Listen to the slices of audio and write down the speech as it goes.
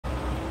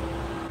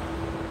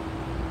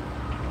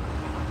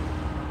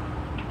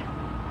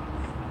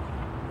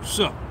What's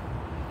up?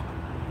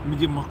 Let me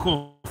get my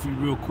coffee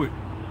real quick.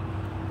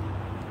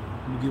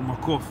 Let me get my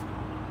coffee.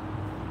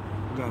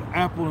 I got an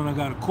apple and I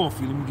got a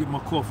coffee. Let me get my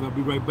coffee. I'll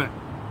be right back.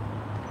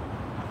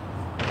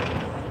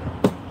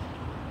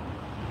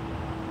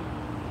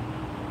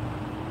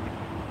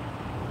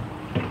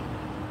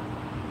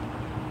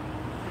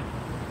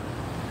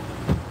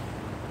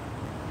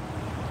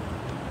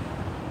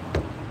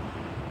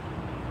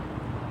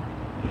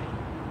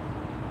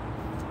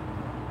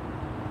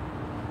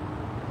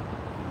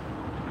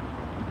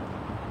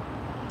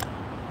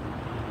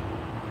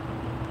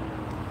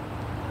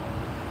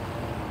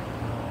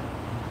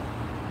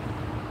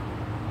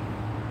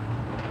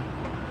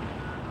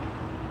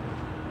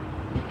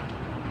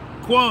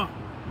 Quan.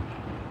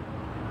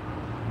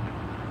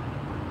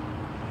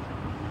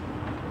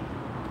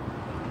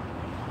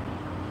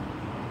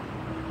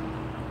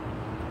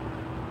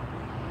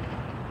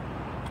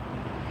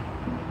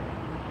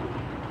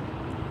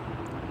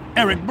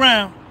 Eric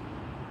Brown.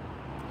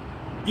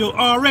 Yo,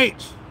 RH.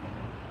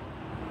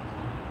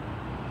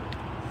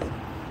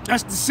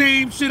 That's the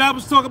same shit I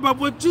was talking about.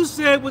 What you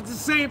said was the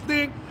same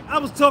thing I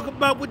was talking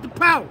about with the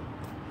power.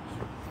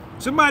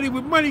 Somebody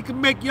with money can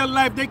make your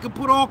life. They can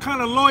put all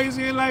kind of lawyers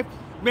in your life.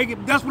 Make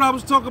it. That's what I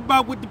was talking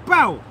about with the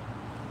power.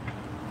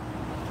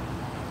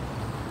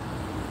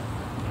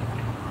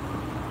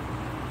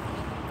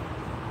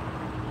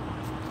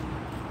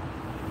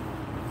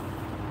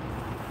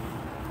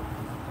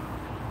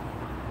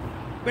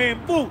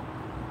 Bamboo.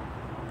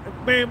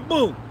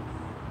 Bamboo.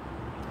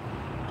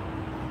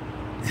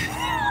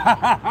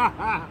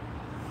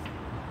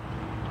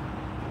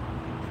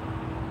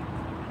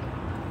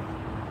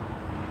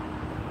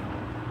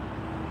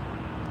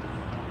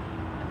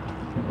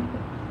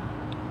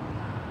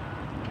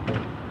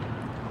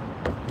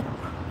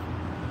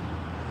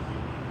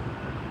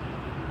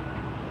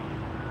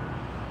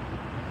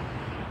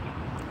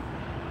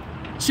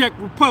 Czech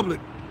Republic.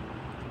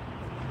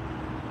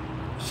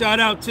 Shout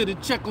out to the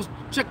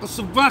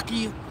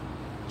Czechoslovakia,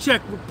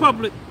 Czech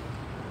Republic,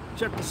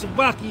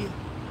 Czechoslovakia.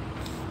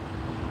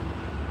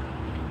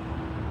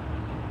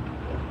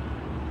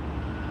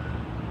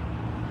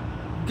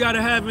 You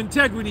gotta have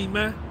integrity,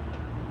 man.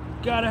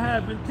 You gotta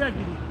have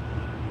integrity.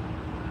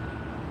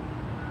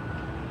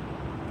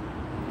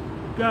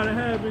 You gotta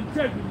have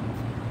integrity.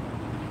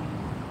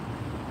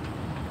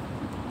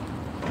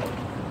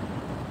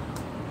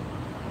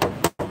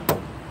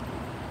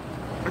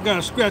 I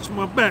gotta scratch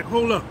my back.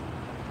 Hold up.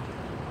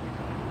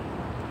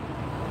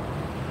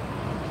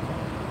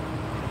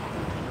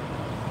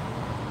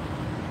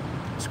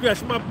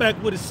 Scratch my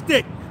back with a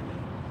stick.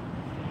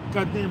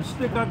 Goddamn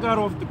stick I got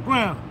off the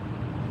ground.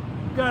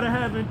 You gotta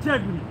have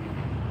integrity.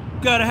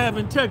 You gotta have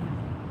integrity.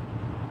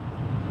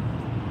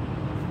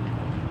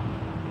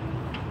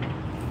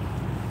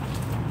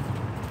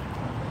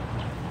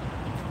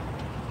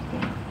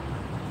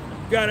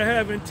 You gotta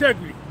have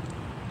integrity.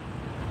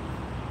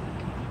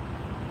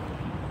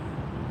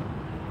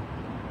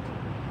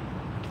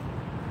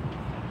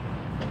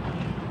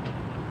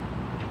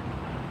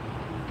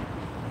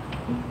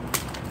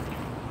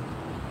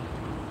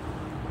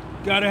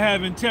 Gotta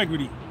have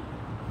integrity.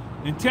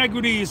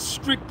 Integrity is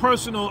strict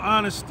personal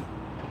honesty.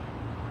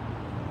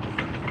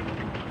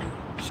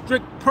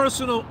 Strict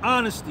personal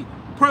honesty.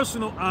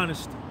 Personal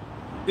honesty.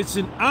 It's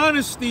an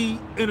honesty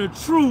and a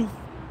truth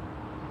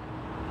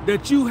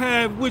that you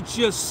have with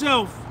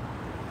yourself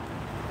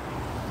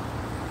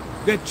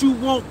that you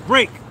won't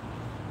break.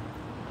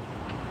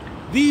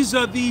 These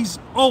are these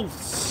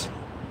oaths.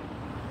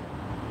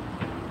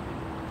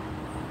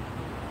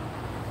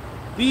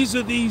 These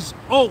are these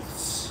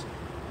oaths.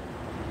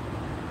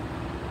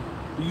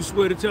 You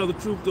swear to tell the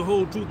truth, the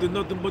whole truth, and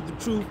nothing but the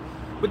truth.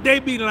 But they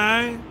be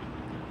lying.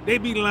 They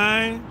be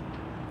lying.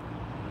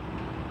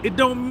 It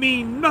don't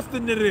mean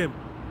nothing to them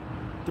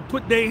to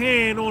put their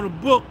hand on a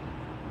book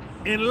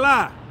and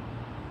lie.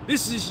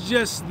 This is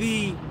just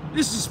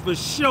this is for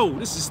show.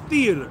 This is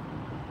theater.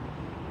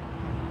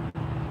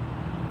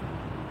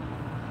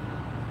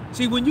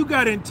 See, when you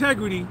got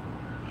integrity,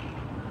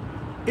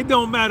 it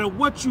don't matter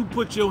what you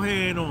put your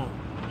hand on.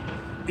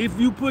 If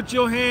you put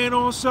your hand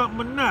on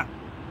something or not,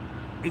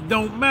 it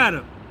don't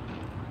matter.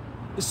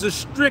 It's a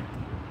strict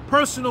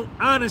personal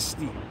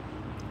honesty.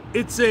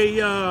 It's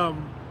a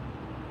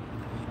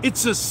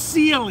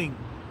sealing.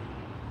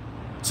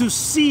 To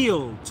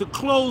seal, to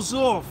close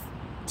off,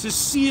 to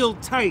seal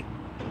tight.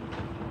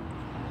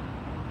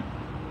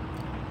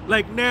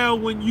 Like now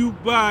when you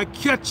buy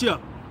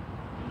ketchup,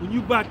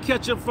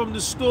 from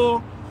the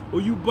store, or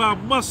you buy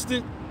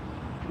mustard,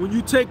 when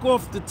you take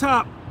off the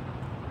top,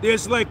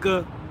 there's like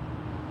a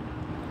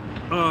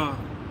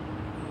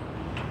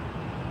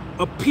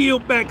peel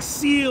back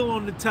seal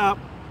on the top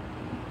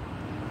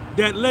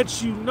that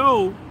lets you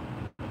know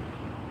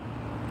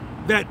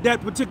that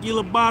that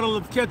particular bottle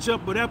of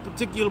ketchup or that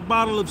particular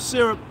bottle of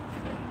syrup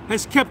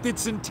has kept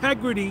its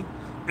integrity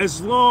as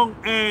long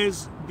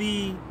as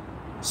the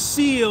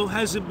seal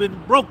hasn't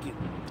been broken.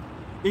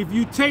 If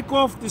you take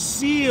off the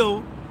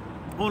seal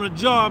on a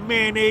jar of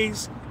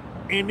mayonnaise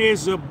and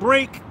there's a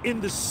break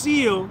in the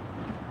seal,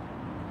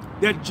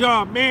 that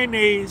jar of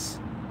mayonnaise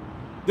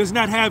does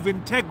not have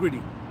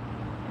integrity,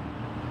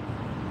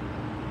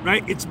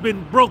 right? It's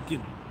been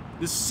broken.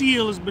 The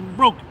seal has been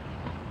broken.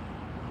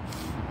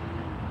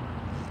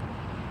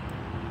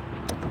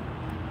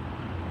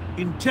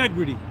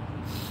 Integrity.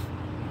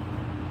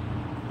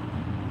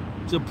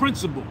 It's a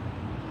principle.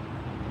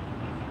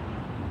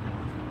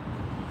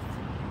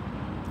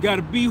 You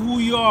gotta be who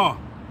you are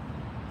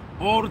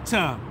all the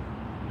time.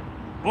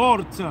 All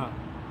the time.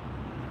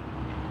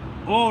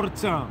 All the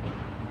time.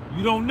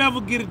 You don't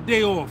never get a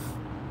day off.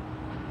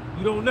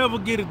 You don't never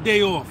get a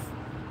day off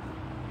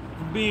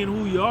from being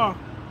who you are.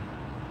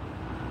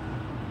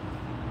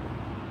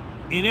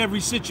 In every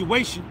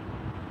situation,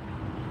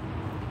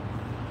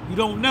 you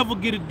don't never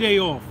get a day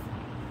off.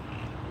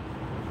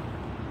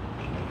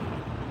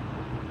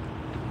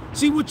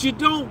 See, what you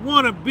don't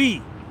want to be,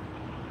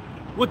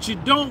 what you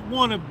don't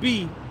want to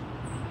be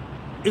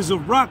is a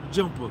rock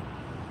jumper.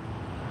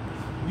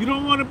 You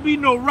don't want to be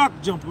no rock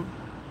jumper.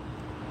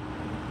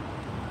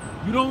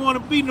 You don't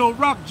want to be no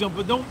rock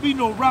jumper. Don't be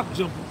no rock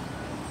jumper.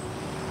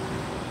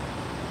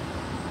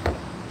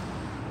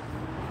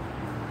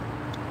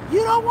 You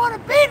don't want to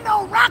be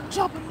no rock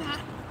jumper now.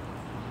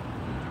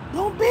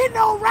 Don't be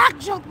no rock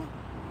jumper.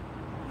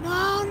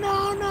 No,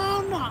 no,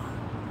 no, no.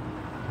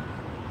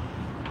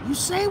 You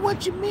say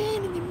what you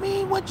mean and you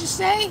mean what you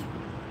say.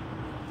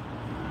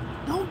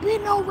 Don't be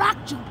no rock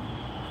jumper.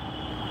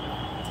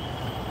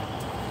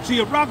 See,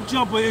 a rock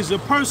jumper is a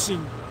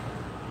person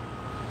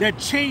that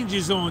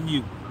changes on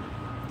you.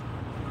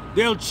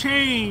 They'll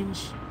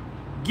change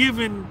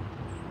given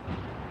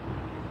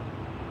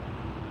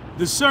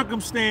the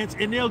circumstance,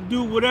 and they'll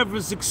do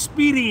whatever's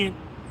expedient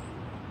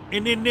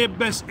and in their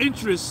best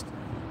interest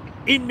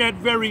in that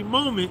very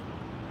moment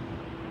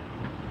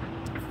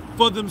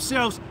for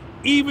themselves,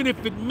 even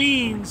if it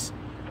means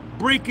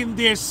breaking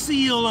their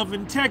seal of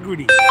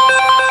integrity.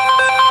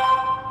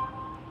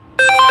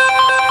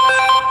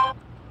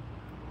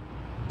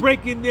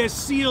 Breaking their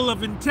seal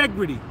of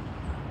integrity.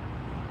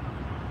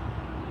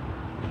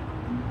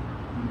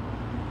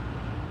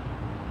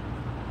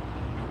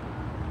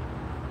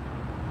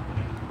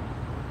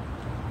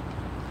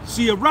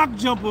 See, a rock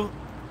jumper,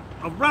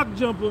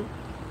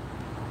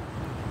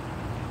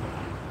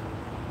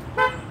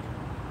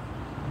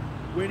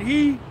 when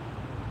he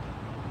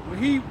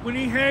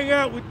hang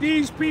out with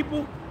these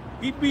people,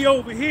 he be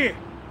over here.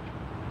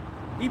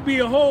 He be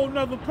a whole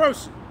nother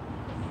person.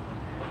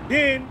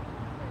 Then,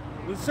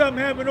 when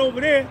something happen over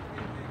there,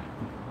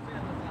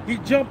 he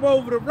jump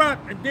over the rock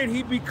and then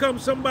he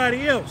becomes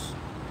somebody else.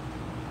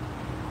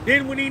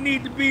 Then when he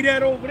need to be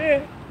that over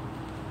there,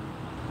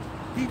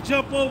 he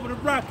jump over the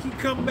rock, he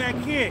come back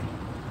here.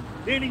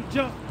 Then he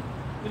jump,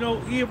 you know,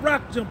 he a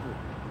rock jumper.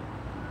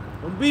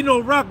 Don't be no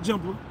rock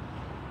jumper.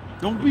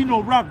 Don't be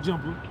no rock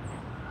jumper.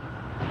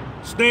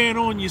 Stand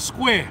on your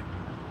square.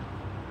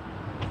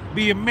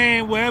 Be a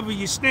man wherever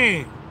you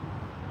stand.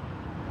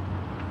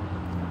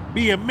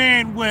 Be a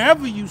man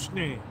wherever you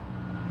stand.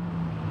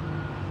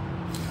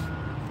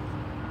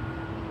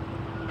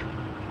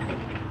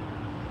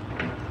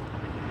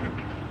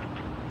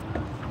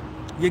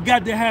 You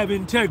got to have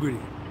integrity.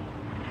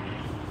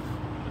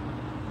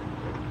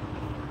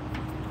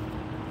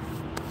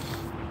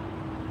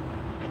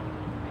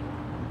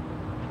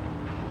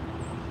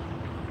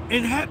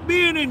 And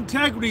having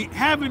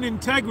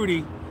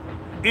integrity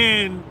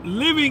and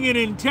living in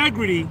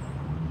integrity,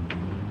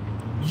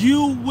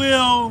 you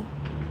will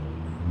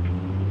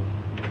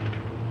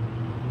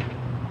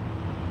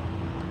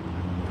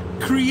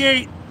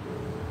create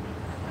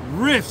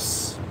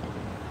rifts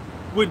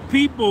with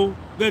people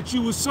that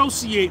you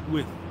associate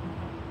with.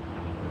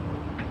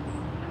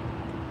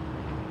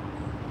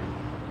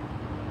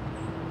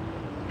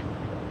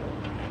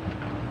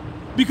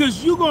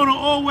 Because you're gonna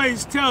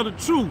always tell the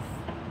truth.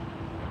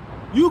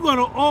 You're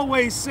gonna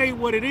always say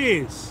what it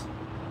is,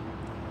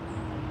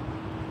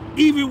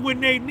 even when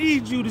they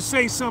need you to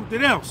say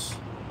something else.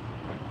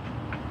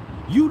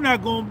 You're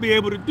not gonna be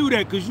able to do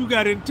that because you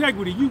got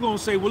integrity. You're gonna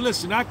say, well,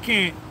 listen, I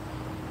can't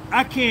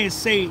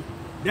say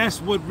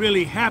that's what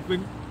really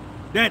happened.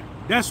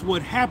 That's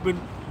what happened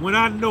when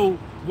I know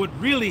what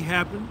really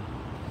happened.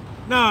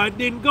 Nah, it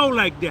didn't go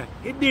like that.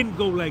 It didn't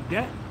go like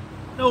that.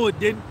 No, it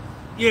didn't.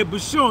 Yeah,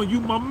 but Sean,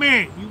 you my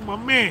man. You my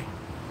man.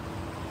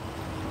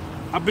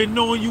 I've been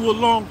knowing you a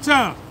long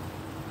time.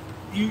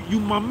 You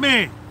my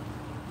man.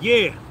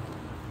 Yeah.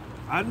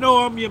 I know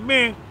I'm your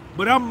man,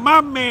 but I'm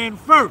my man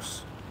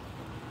first.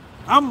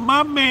 I'm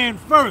my man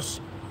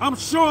first. I'm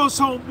Sean's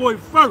homeboy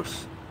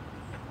first.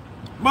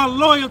 My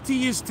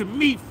loyalty is to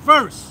me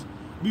first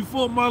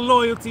before my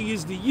loyalty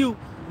is to you.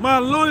 My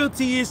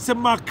loyalty is to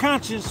my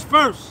conscience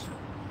first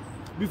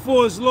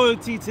before it's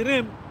loyalty to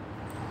them.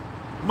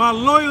 My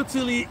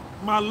loyalty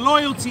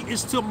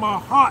is to my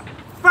heart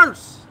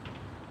first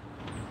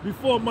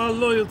before my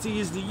loyalty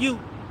is to you.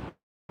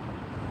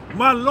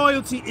 My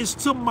loyalty is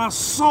to my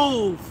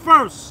soul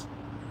first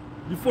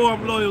before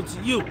I'm loyal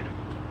to you.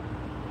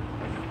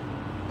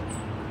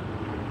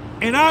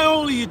 And I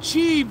only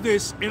achieve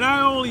this and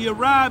I only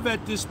arrive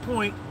at this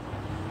point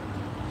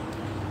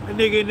That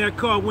nigga in that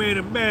car wearing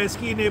a mask,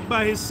 he in there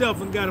by himself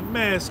and got a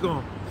mask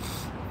on.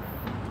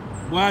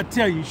 Well, I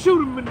tell you,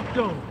 shoot him in the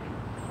dome.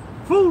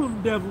 Fool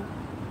him, devil.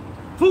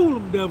 Fool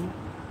him, devil.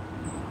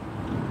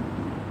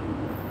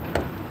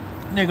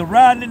 Nigga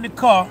riding in the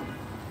car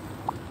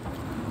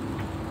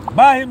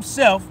by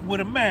himself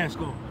with a mask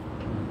on.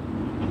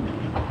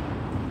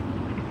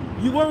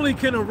 You only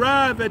can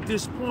arrive at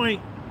this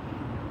point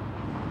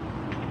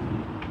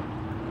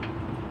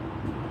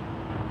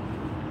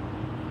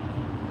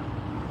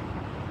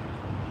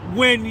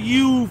when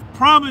you've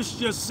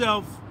promised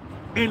yourself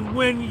and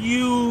when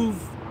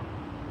you've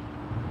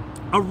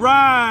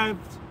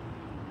arrived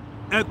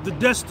at the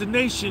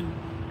destination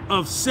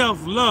of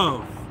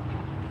self-love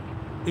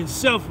and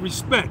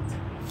self-respect.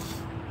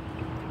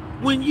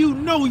 When you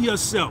know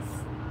yourself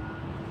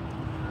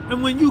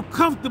and when you're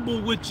comfortable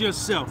with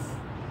yourself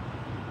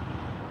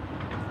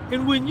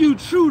and when you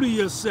true to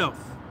yourself,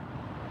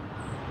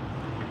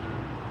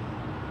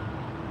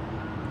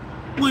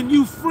 when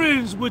you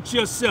friends with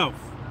yourself,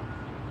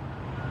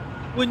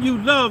 when you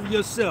love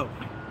yourself,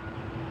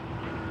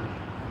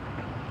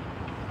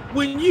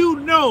 when you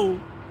know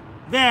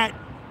that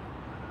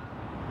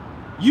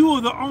you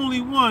are the only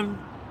one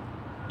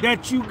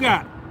that you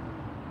got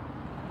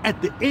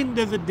at the end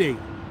of the day.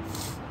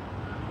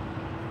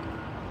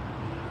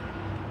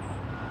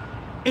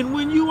 And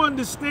when you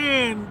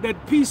understand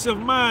that peace of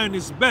mind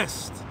is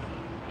best,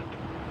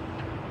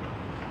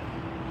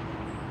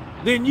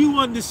 then you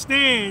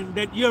understand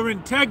that your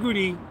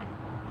integrity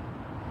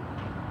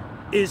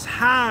is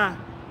high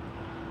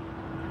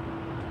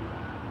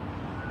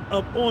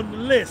up on the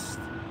list.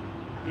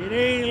 It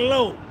ain't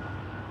low.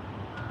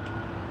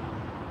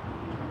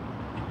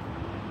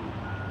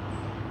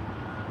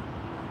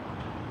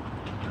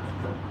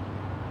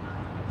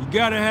 You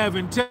gotta have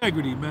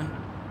integrity, man.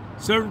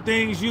 Certain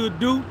things you'll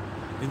do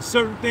and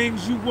certain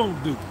things you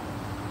won't do.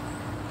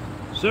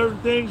 Certain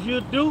things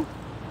you'll do,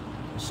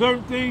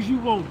 certain things you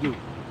won't do.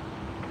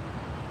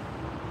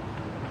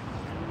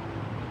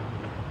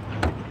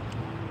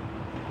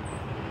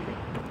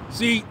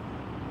 See,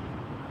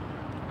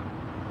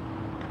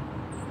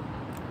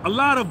 a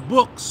lot of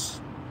books,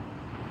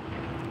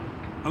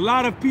 a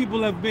lot of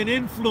people have been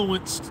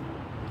influenced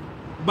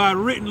by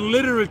written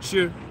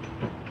literature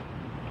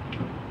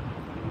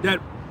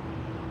that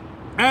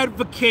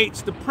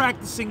advocates the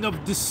practicing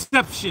of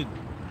deception.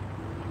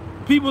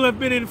 People have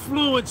been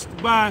influenced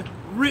by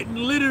written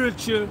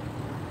literature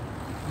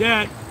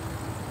that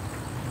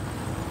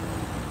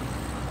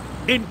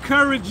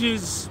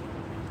encourages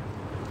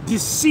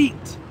deceit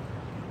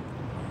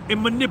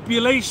and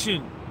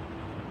manipulation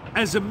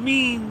as a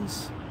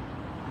means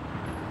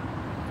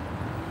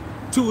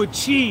to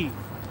achieve.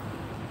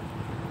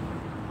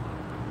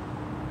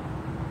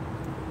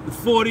 The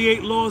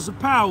 48 Laws of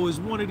Power is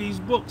one of these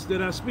books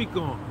that I speak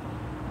on.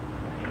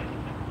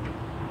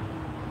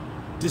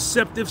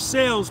 Deceptive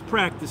sales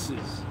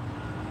practices.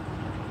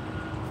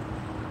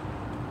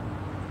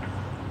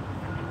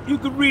 You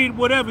can read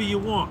whatever you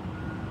want.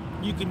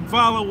 You can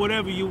follow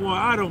whatever you want.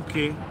 I don't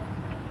care.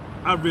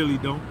 I really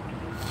don't.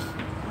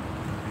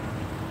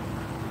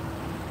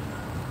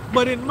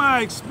 But in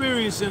my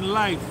experience in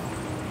life,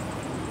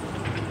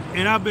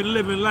 and I've been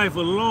living life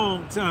a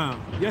long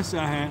time. Yes,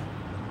 I have.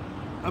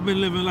 I've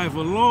been living life a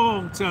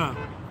long time.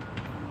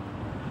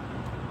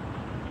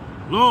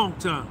 Long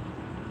time.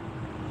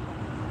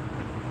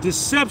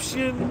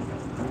 Deception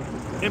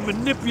and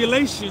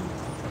manipulation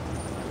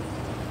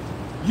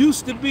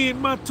used to be in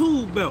my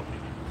tool belt.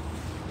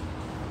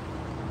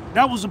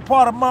 That was a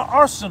part of my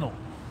arsenal.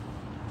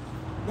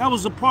 That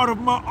was a part of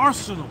my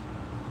arsenal.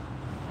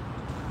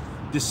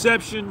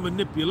 Deception,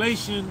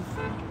 manipulation,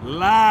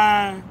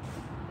 lie,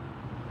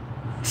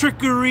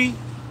 trickery.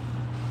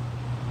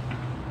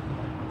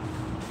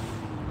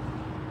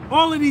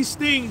 All of these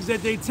things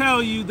that they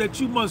tell you that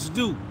you must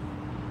do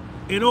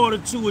in order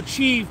to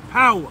achieve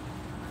power,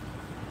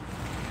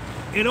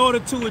 in order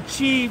to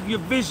achieve your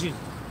vision.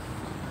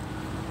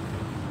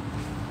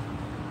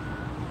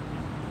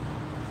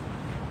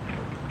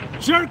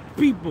 Jerk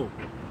people,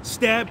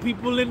 stab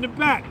people in the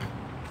back,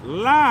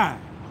 lie,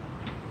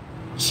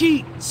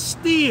 cheat,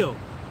 steal,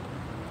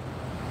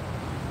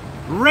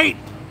 rape,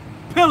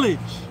 pillage,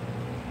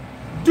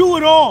 do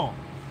it all.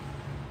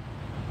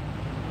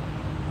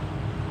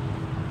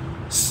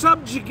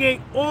 Subjugate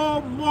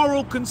all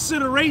moral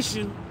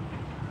consideration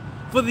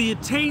for the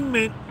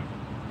attainment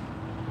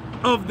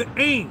of the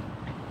aim.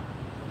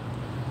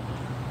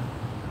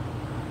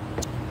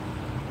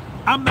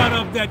 I'm not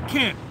of that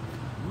camp.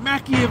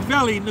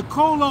 Machiavelli,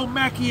 Niccolo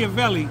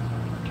Machiavelli.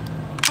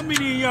 How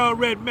many of y'all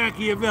read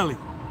Machiavelli?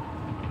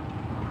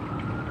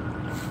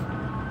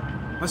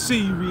 I see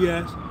you,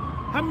 Riaz.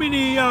 How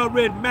many of y'all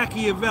read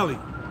Machiavelli?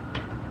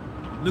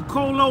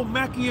 Niccolo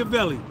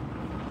Machiavelli.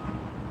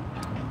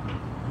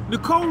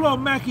 Niccolo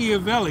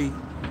Machiavelli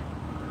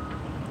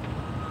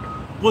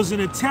was an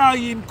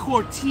Italian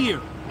courtier.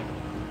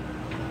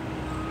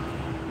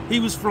 He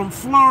was from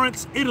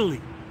Florence,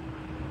 Italy.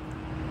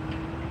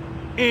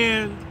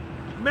 And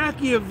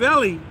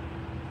Machiavelli,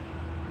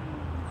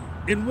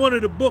 in one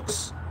of the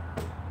books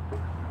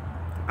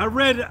I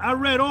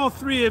read all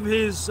three of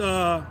his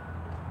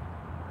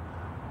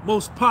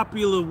most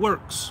popular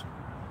works.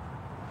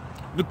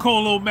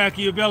 Niccolo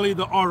Machiavelli,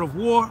 The Art of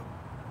War.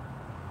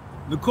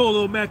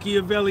 Niccolo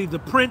Machiavelli, The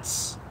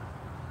Prince.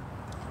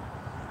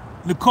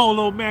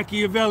 Niccolo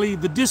Machiavelli,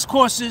 The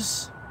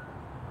Discourses.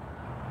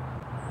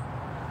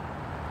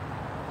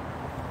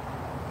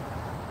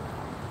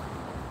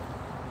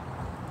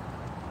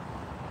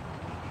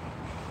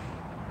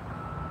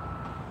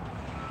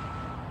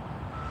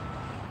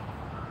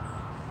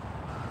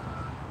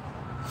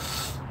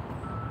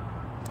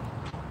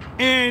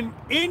 And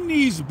in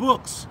these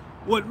books,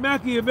 what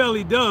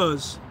Machiavelli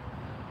does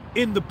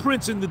in The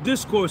Prince and The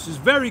Discourses,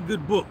 very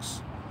good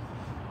books.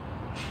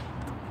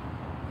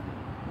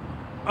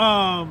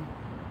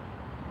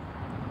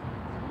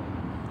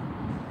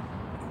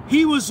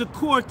 He was a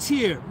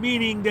courtier,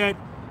 meaning that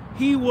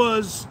he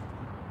was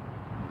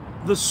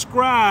the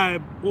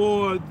scribe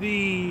or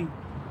the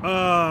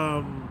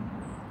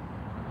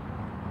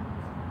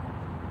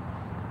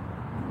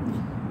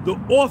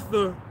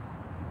author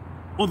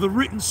or the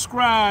written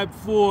scribe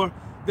for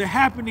the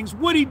happenings.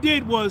 What he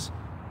did was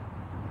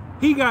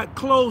he got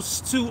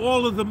close to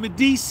all of the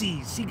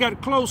Medicis. He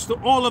got close to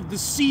all of the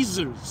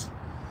Caesars,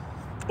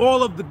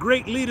 all of the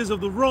great leaders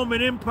of the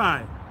Roman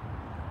Empire.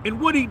 And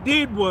what he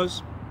did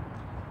was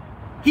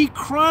he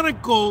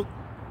chronicled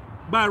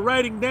by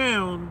writing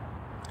down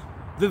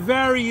the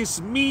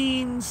various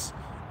means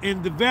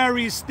and the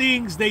various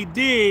things they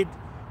did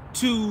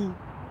to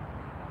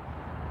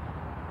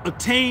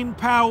attain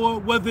power,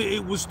 whether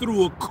it was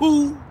through a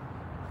coup,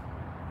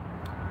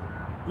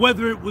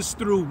 whether it was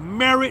through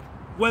merit,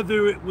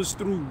 whether it was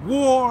through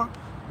war,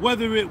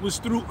 whether it was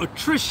through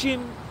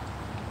attrition,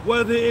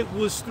 whether it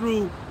was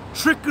through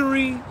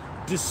trickery,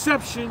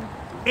 deception.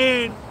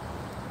 And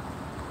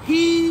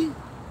he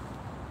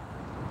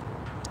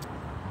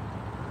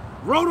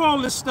wrote all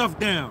this stuff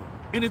down,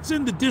 and it's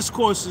in The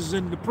Discourses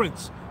in The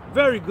Prince.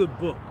 Very good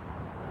book.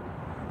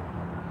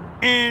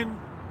 And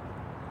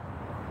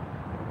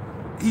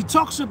he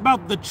talks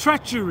about the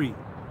treachery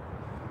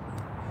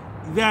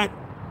that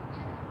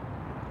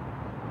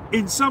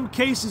in some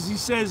cases he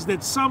says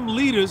that some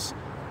leaders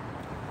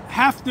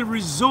have to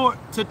resort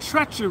to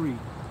treachery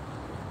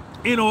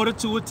in order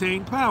to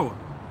attain power.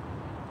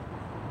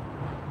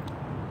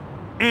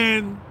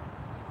 And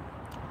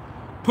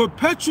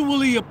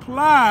perpetually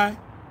apply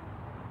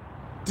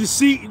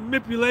deceit and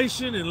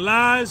manipulation and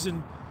lies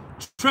and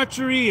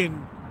treachery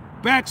and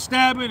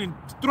backstabbing and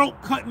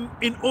throat cutting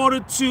in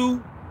order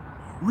to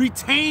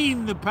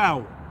retain the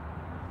power.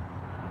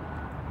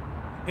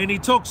 And he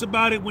talks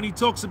about it when he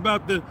talks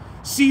about the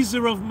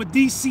Caesar of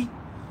Medici,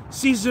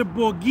 Caesar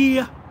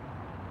Borgia,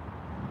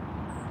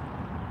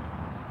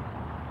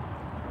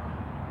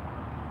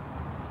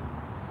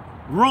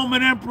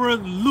 Roman Emperor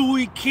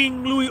Louis,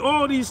 King Louis,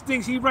 all these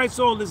things. He writes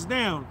all this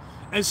down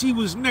as he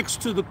was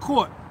next to the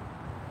court.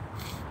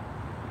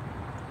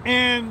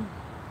 And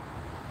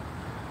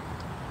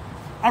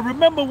I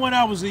remember when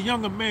I was a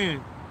younger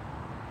man,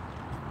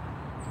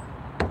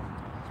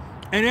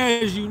 and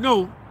as you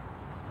know,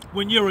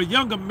 when you're a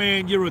younger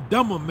man, you're a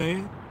dumber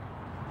man.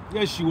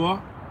 Yes, you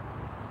are.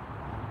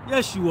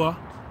 Yes, you are.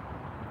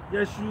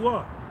 Yes, you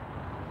are.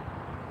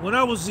 When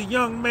I was a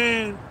young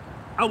man,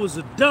 I was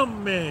a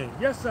dumb man.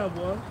 Yes, I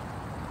was.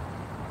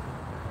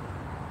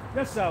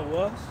 Yes, I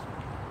was.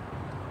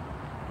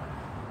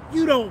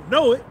 You don't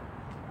know it.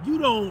 You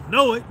don't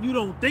know it. You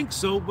don't think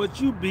so, but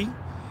you be.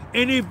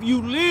 And if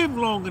you live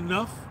long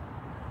enough,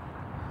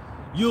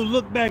 you'll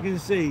look back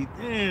and say,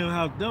 damn,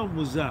 how dumb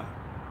was I?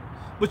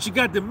 But you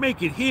got to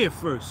make it here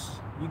first.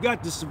 You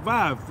got to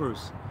survive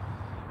first.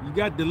 You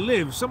got to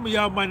live. Some of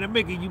y'all might not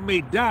make it. You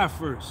may die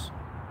first.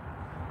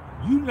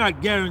 You're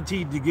not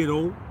guaranteed to get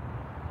old.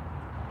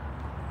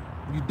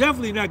 You're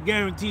definitely not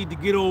guaranteed to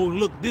get old and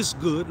look this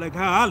good, like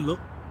how I look.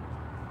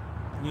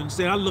 You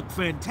understand? I look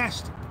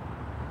fantastic.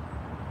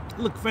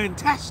 I look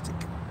fantastic.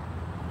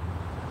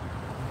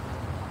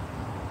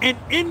 And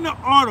in The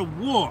Art of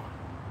War,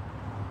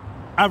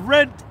 I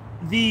read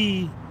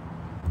the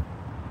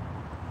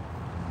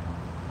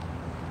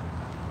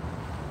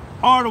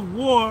Art of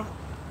War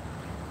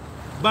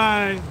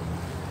by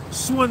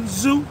Sun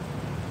Tzu.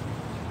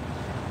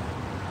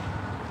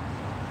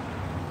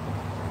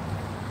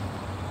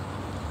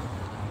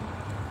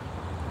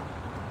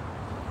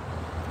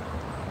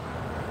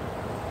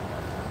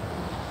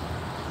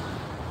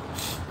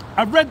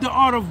 I read The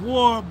Art of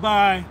War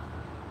by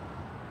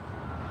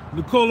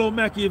Niccolo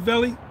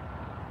Machiavelli,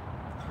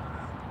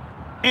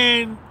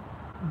 and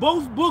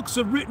both books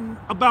are written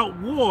about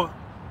war,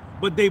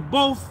 but they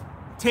both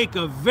take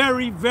a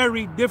very,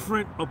 very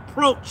different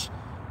approach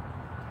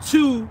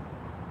to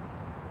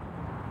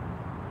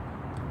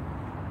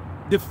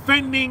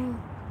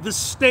defending the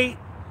state,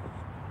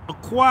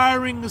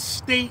 acquiring the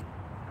state.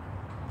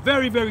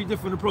 Very, very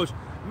different approach.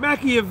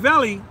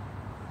 Machiavelli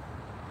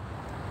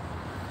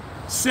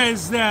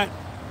says that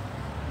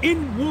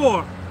in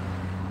war,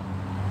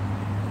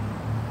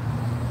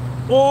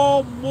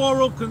 all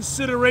moral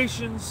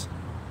considerations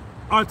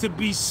are to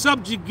be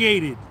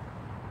subjugated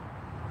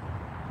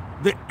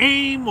The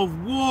aim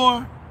of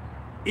war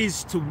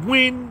is to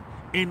win,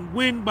 and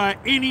win by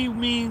any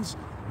means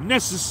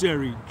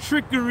necessary.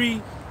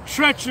 Trickery,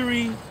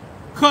 treachery,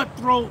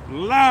 cutthroat,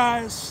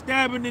 lies,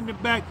 stabbing in the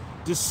back,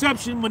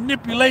 deception,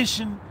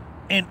 manipulation,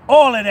 and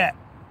all of that.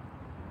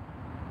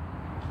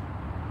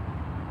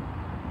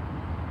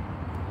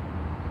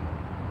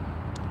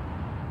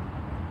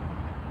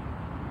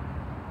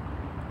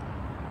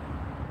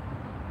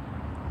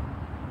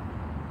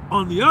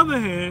 On the other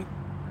hand,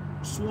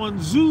 Sun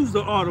Tzu's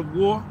The Art of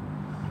War,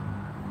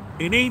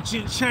 an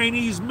ancient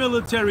Chinese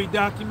military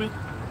document,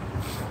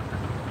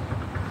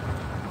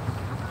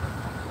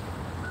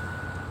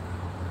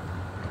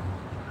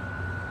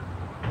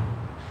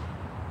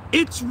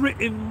 it's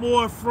written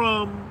more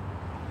from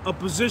a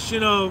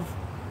position of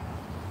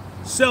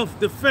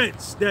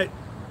self-defense, that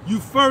you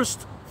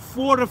first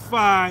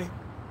fortify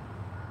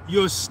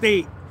your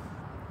state,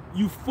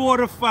 you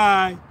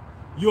fortify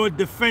your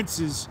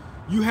defenses,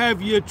 you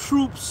have your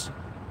troops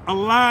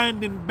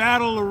aligned in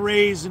battle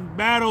arrays and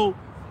battle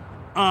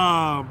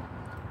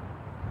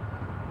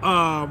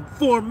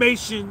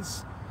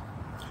formations,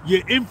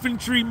 your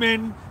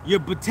infantrymen, your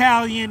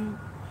battalion,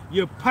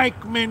 your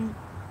pikemen.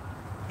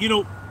 You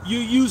know,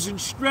 you're using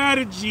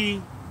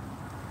strategy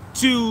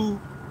to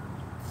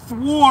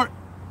thwart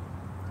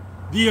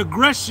the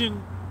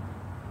aggression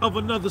of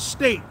another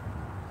state.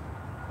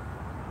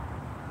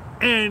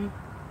 And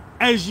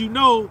as you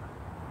know,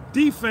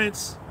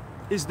 defense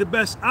is the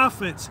best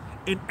offense.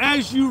 And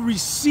as you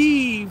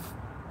receive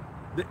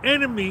the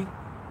enemy,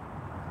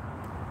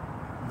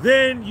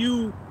 then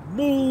you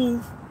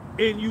move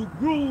and you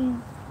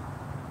groove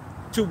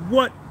to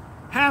what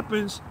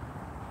happens.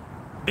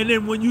 And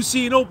then when you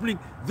see an opening,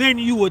 then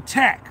you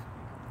attack.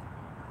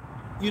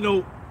 You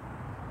know,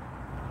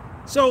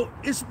 so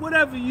it's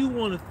whatever you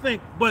want to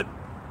think. But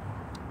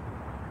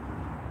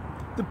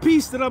the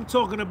piece that I'm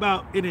talking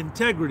about in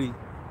integrity,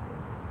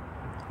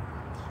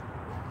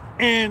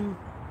 and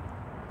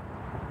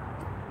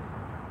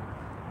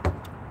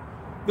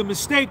the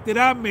mistake that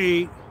I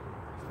made,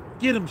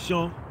 get him,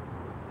 Sean.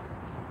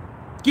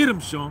 Get him,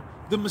 Sean.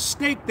 The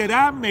mistake that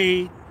I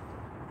made,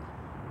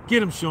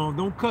 get him, Sean.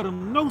 Don't cut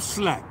him no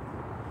slack.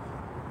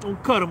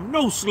 Don't cut him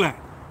no slack.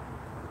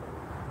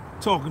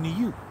 Talking to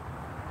you.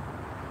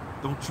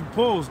 Don't you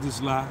pause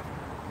this live.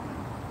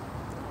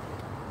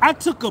 I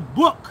took a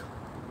book.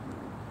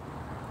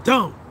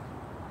 Dumb.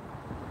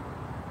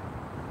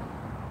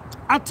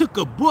 I took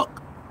a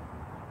book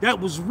that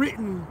was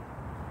written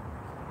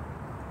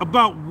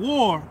about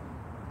war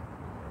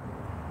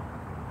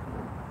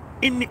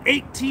in the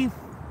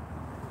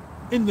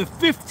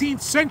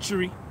 15th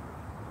century,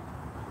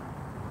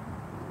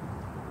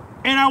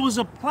 and I was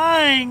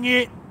applying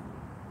it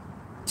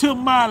to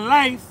my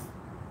life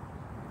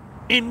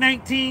in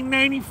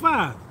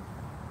 1995.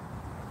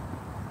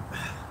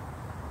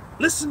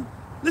 Listen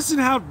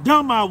how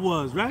dumb I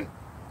was, right?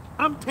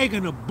 I'm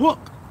taking a book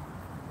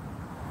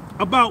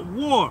about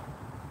war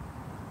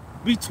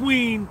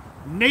between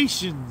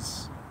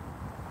nations,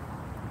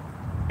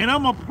 and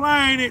I'm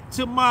applying it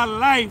to my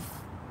life,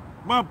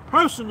 my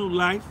personal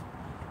life,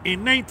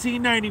 in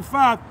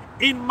 1995,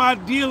 in my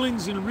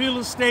dealings in real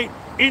estate,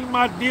 in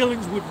my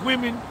dealings with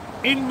women,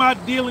 in my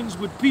dealings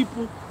with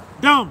people.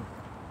 Dumb.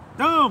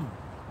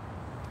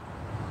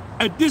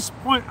 At this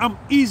point, I'm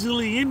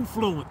easily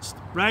influenced,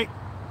 right?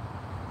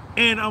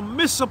 And I'm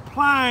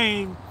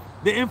misapplying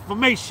the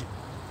information.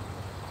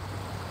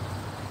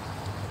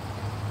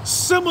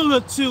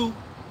 Similar to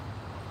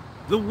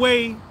the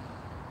way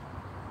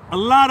a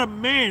lot of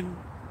men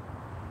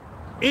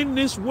in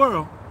this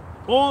world,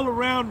 all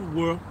around the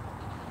world,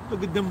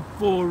 look at them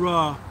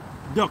four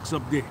ducks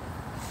up there.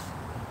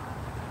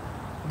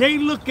 They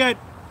look at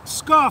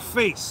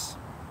Scarface.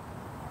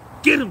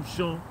 Get him,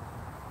 Sean.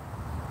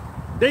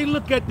 They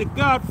look at The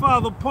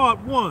Godfather Part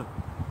 1.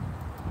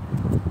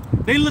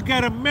 They look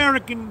at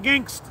American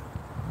Gangster.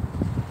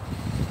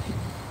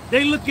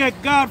 They look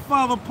at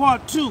Godfather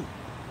Part 2.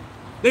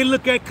 They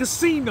look at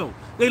Casino.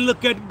 They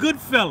look at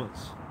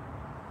Goodfellas.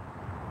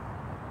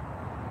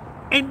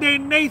 And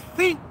then they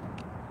think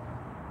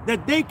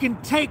that they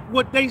can take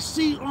what they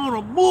see on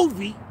a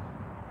movie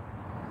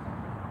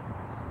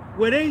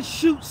where they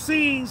shoot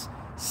scenes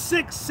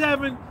 6,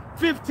 7,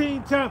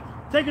 15 times.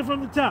 Take it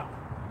from the top.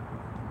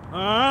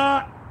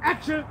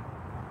 Action.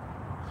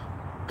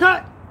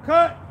 Cut.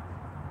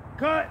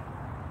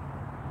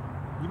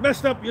 You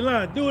messed up your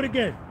line. Do it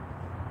again.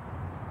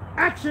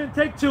 Action,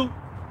 take 2.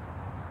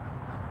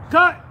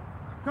 Cut.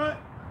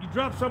 You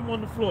drop something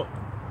on the floor.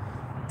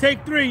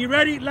 Take 3. You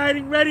ready?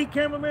 Lighting ready?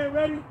 Cameraman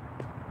ready?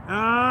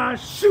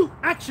 Shoot.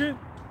 Action.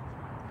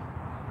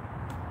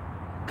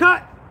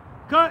 Cut.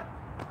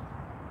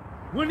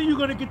 When are you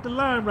going to get the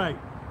line right?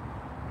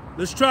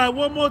 Let's try it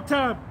one more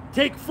time.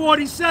 Take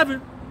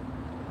 47.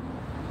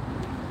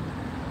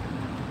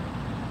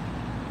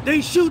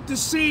 They shoot the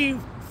scene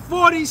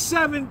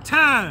 47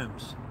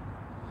 times.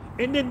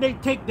 And then they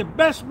take the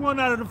best one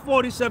out of the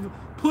 47,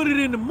 put it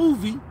in the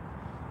movie,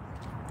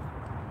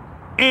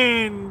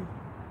 and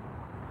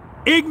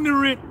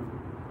ignorant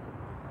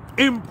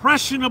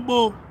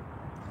impressionable,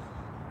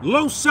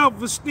 low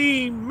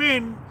self-esteem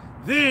men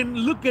then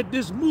look at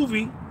this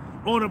movie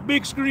on a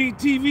big screen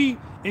TV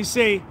and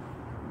say,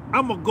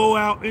 I'm gonna go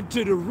out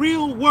into the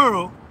real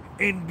world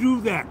and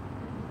do that.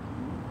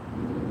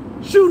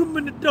 Shoot him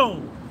in the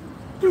dome.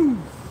 Dude.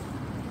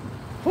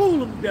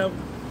 Fool him, devil.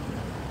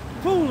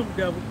 Fool him,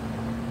 devil.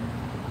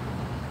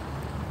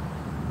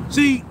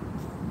 See,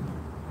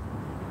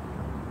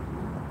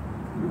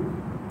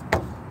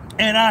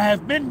 and I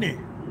have been there.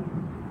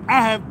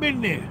 I have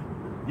been there.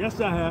 Yes,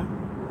 I have.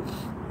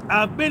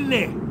 I've been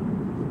there.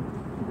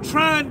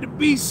 Trying to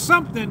be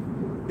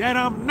something that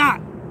I'm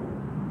not.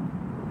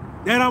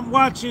 That I'm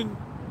watching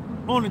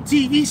on a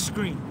TV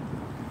screen.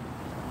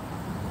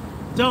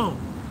 Dumb.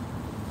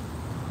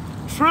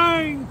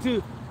 Trying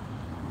to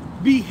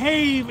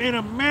behave in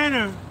a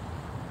manner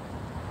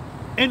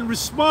and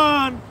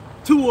respond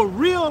to a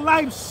real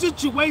life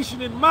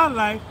situation in my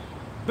life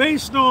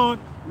based on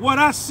what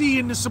I see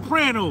in The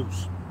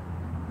Sopranos.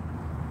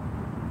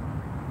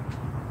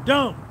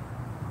 Dumb.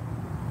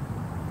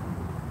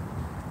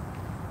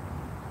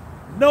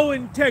 No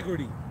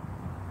integrity.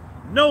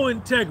 No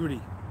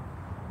integrity.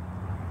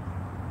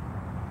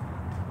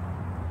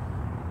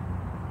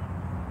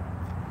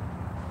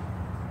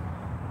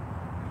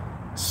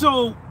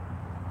 So,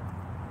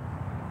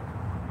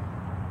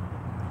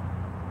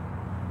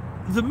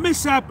 the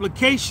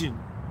misapplication.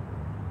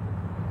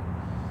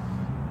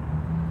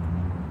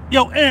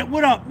 Yo, Ant,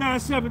 what up?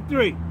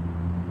 973.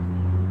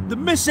 The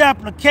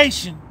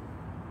misapplication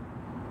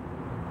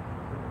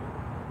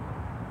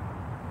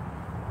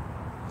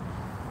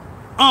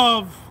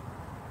of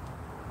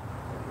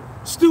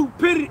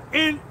stupidity,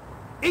 and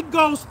it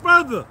goes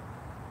further.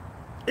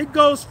 It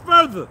goes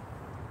further.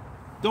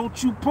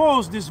 Don't you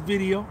pause this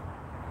video.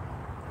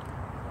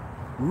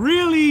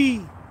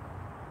 Really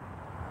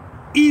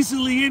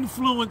easily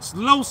influenced,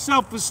 low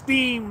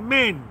self-esteem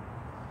men.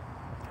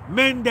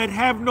 Men that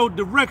have no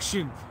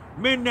direction.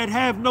 Men that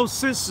have no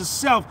sense of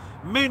self.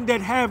 Men that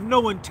have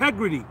no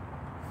integrity.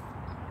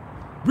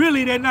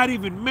 Really, they're not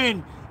even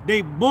men.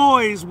 They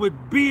boys with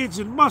beards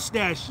and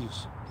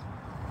mustaches.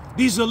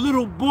 These are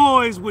little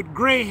boys with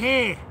gray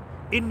hair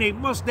in their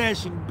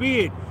mustache and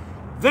beard.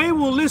 They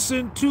will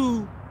listen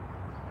to,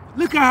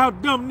 look at how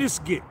dumb this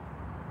get.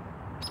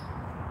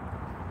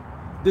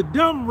 The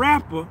dumb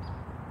rapper,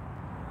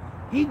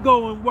 he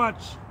go and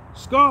watch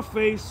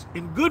Scarface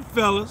and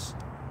Goodfellas.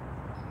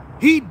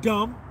 He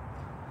dumb.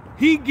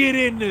 He get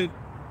in the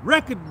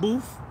record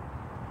booth,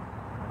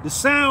 the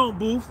sound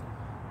booth.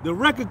 The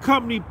record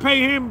company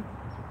pay him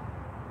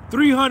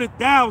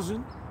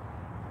 $300,000.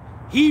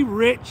 He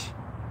rich.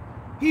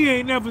 He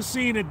ain't never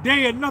seen a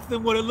day or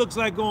nothing what it looks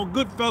like on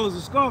Goodfellas or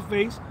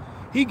Scarface.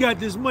 He got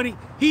this money.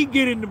 He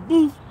get in the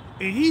booth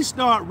and he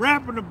start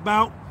rapping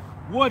about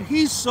what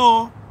he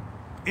saw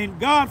in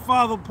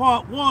Godfather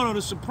Part 1 or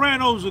The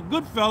Sopranos or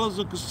Goodfellas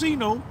or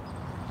Casino,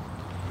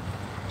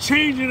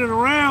 changing it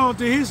around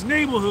to his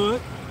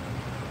neighborhood.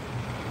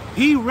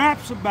 He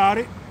raps about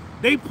it.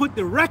 They put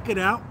the record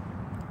out,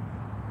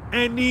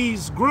 and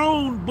these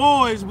grown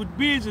boys with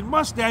beards and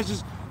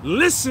mustaches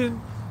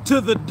listen to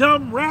the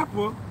dumb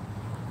rapper.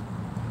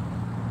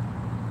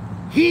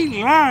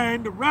 He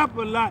lying, the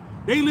rapper lied.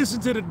 They listen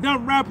to the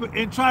dumb rapper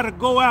and try to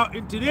go out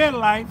into their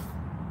life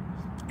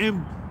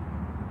and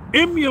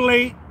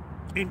emulate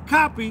and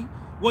copy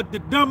what the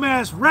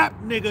dumbass rap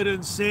nigga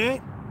done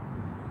said.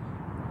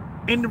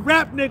 And the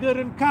rap nigga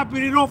done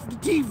copied it off the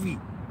TV.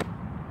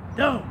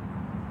 Dumb.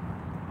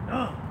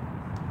 Dumb.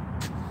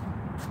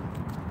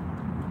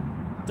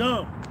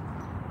 Dumb.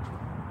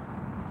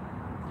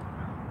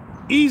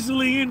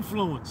 Easily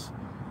influenced.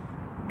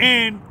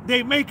 And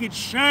they make it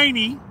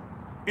shiny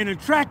and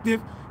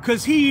attractive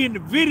because he in the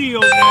video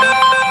now.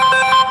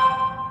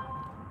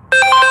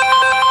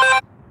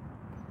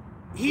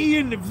 He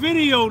in the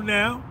video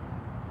now.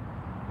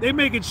 They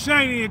make it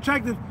shiny and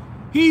attractive.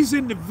 He's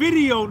in the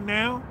video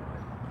now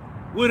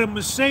with a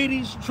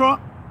Mercedes truck.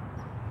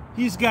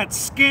 He's got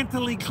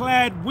scantily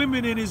clad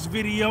women in his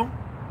video.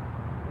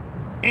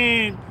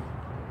 And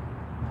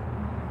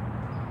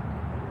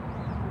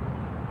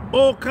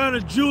all kind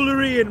of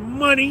jewelry and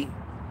money.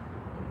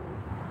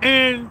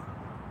 And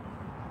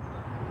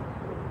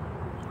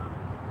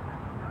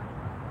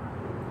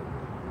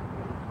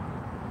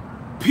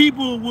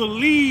people will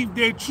leave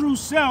their true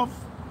self.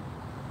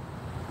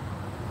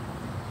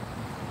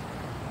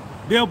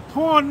 They'll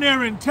pawn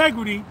their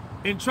integrity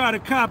and try to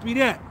copy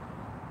that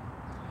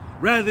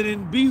rather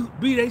than be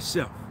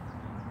themselves.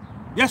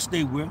 Yes,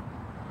 they will.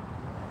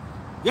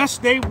 Yes,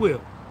 they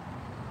will.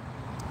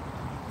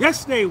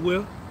 Yes, they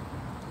will.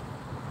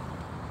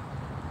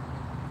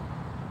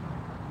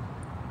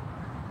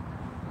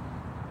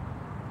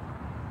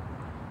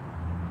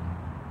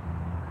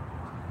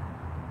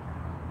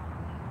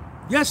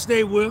 Yes,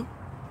 they will.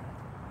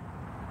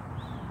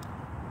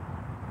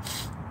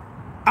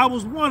 I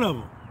was one of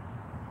them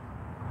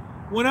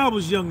when I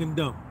was young and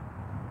dumb.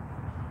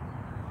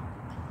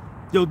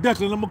 Yo,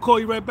 Declan, I'm going to call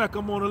you right back.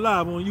 I'm on a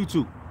live on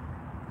YouTube.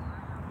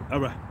 All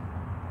right.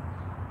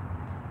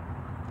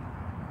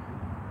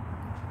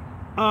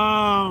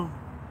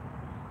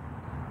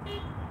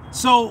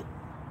 So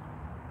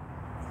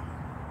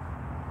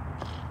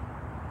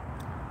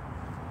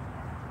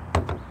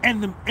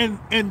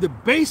and the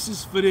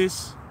basis for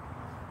this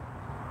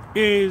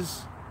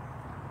is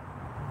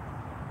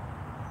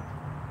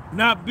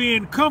not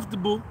being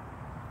comfortable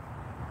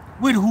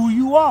with who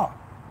you are.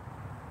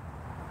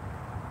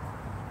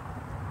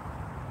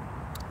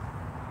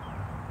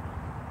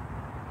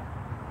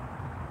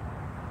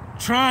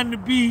 Trying to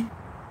be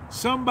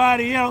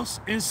somebody else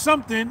and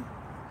something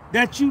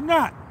that you're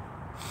not.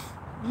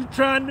 You're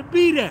trying to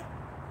be that.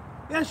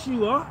 Yes,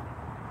 you are.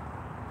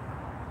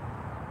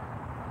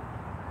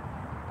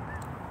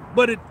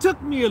 But it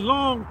took me a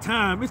long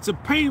time. It's a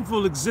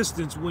painful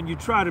existence when you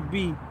try to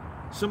be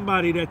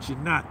somebody that you're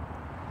not.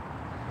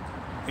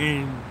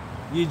 And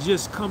you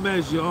just come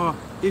as you are.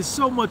 It's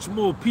so much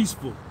more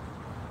peaceful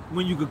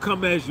when you can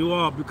come as you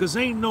are, because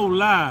ain't no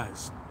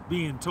lies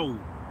being told.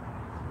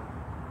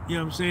 You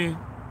know what I'm saying?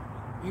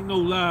 Ain't no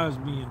lies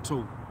being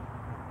told.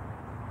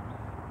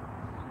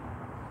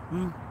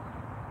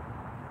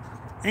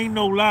 Ain't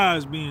no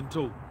lies being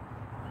told.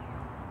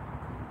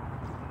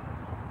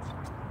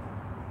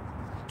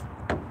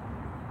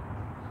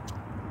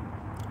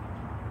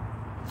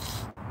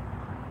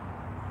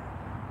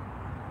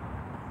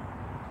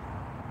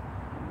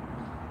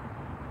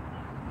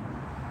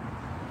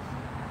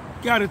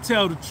 Gotta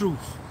tell the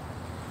truth.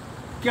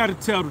 Gotta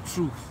tell the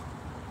truth.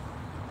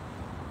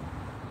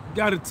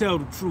 Gotta tell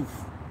the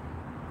truth.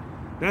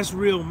 That's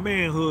real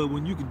manhood,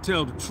 when you can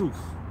tell the truth.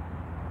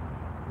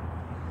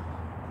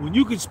 When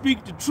you can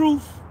speak the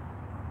truth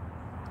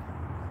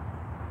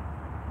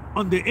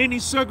under any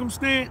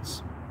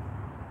circumstance,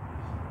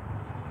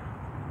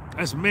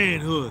 that's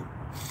manhood.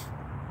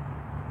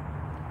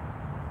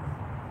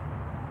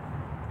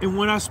 And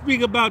when I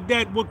speak about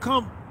that,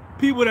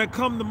 people that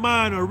come to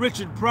mind are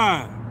Richard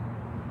Pryor,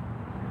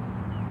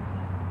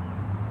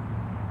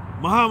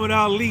 Muhammad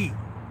Ali,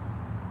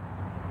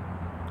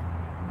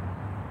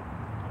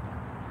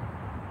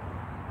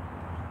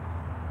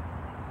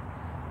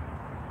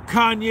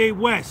 Kanye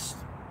West,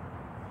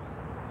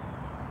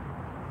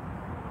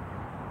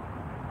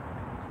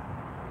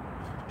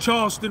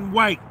 Charleston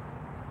White.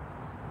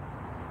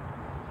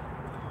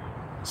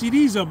 See,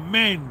 these are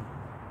men.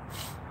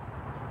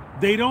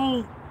 They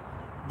don't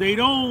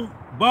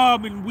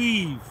bob and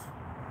weave.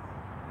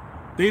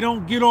 They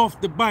don't get off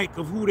the bike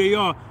of who they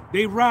are.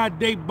 They ride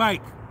their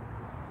bike.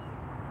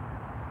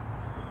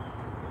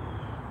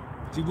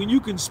 See, when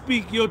you can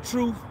speak your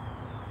truth,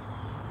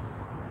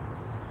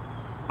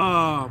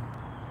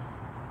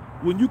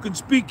 when you can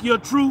speak your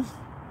truth,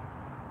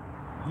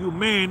 you a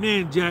man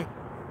then, Jack.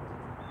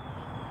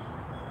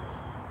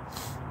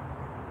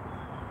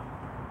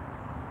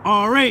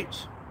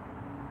 RH.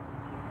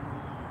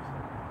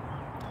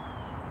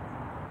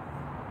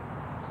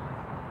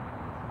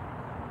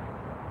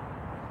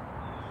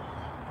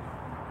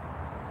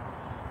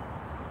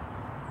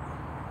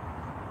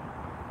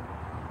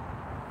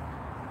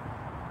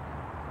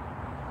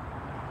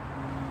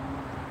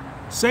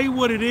 Say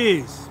what it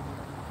is.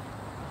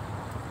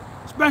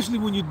 Especially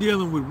when you're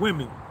dealing with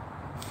women.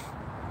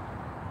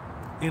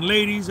 And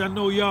ladies, I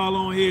know y'all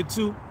on here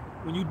too.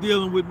 When you're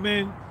dealing with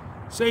men,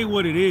 say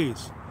what it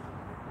is.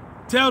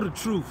 Tell the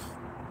truth.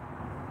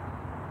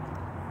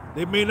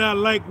 They may not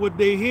like what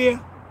they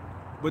hear,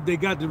 but they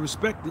got to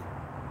respect it.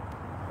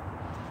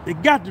 They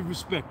got to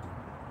respect it.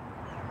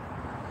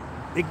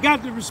 They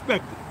got to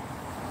respect it.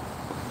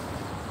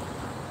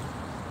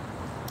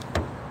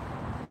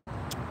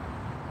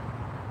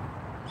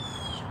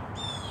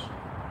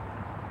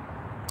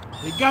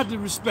 They got to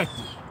respect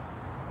it.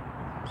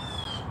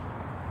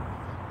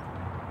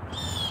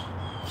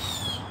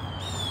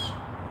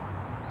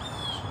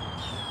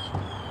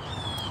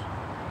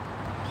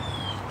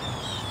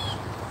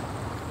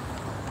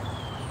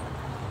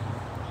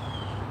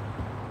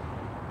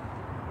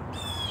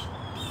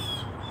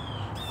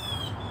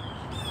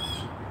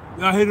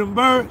 Y'all hear them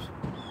birds?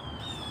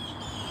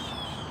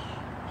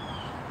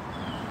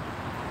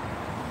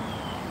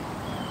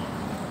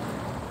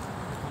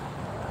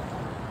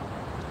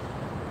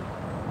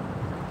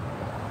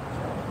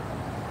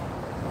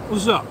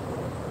 What's up?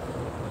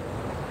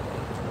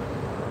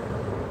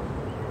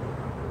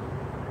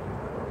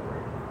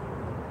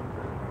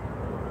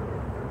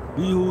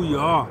 Be who you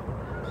are.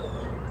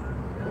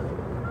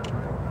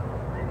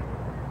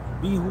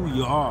 Be who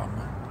you are,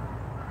 man.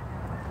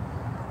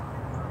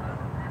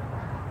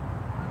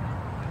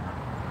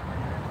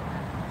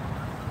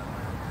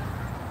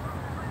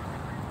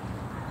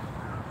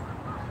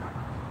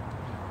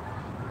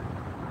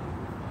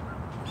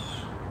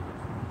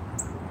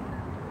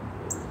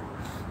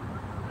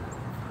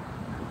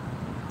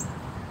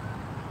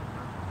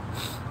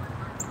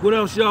 What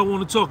else y'all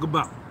want to talk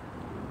about?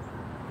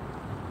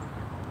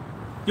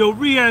 Yo,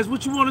 Riaz,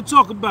 what you want to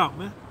talk about,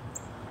 man?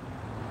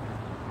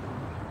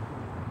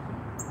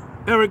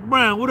 Eric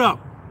Brown, what up?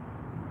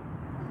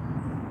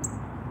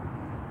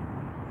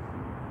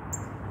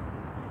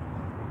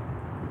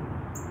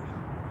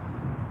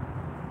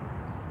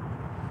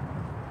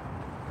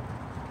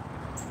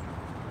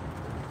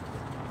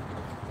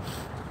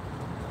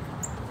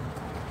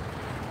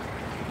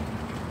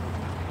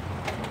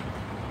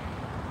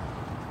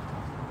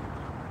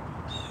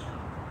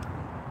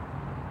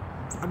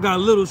 I got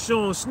Little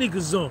Sean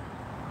sneakers on.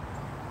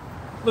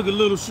 Look at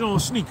Little Sean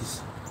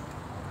sneakers.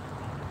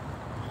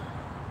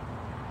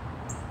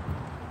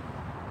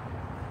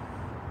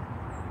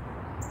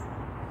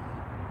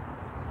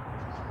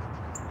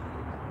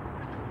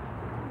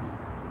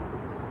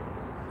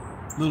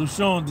 Little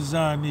Sean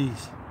designed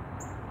these.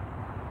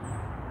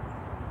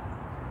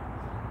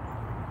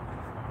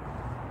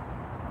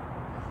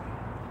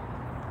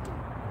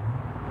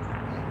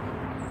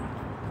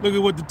 Look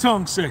at what the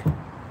tongue say.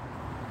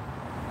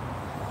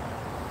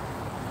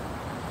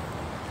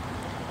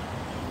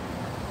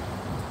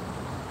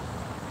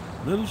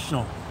 Little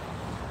Sean.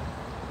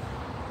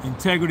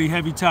 Integrity,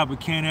 heavy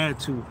topic, can't add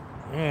to it.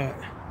 Yeah.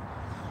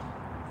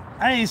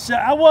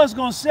 I was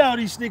gonna sell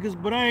these sneakers,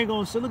 but I ain't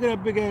gonna sell. Look at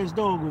that big ass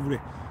dog over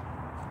there.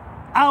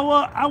 I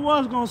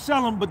was gonna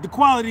sell them, but the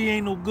quality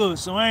ain't no good,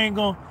 so I ain't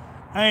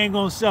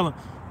gonna sell them.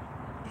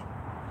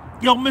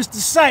 Yo, Mr.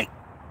 Sight.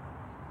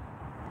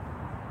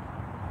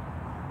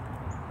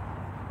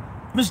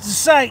 Mr.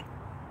 Sight.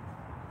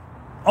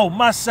 Oh,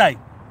 my Sight.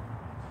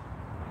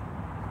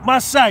 My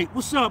Sight.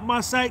 What's up,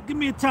 my Sight? Give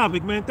me a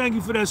topic, man. Thank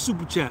you for that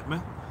super chat,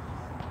 man.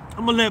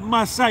 I'm gonna let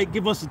my Sight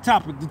give us a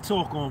topic to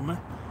talk on, man.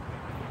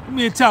 Give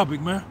me a topic,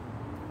 man.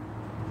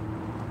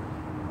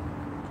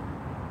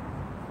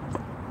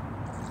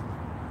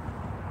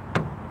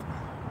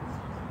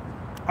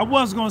 I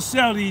was gonna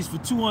sell these for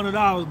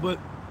 $200, but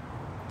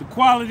the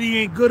quality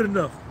ain't good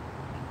enough.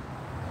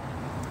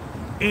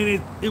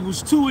 And it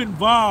was too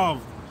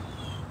involved.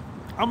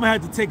 I'm gonna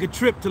have to take a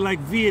trip to like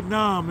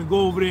Vietnam and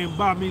go over there and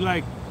buy me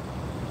like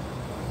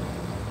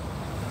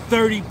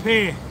 30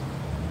 pair.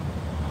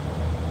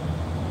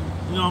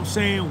 You know what I'm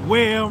saying?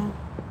 Wear them,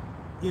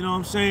 you know what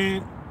I'm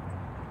saying?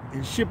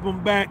 And ship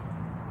them back.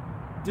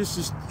 This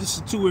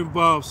is too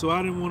involved, so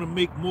I didn't want to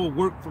make more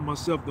work for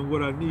myself than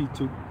what I need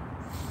to.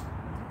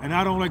 And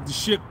I don't like to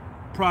ship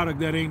product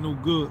that ain't no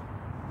good.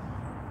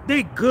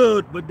 They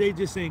good, but they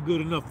just ain't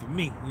good enough for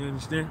me. You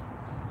understand?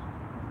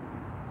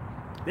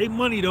 They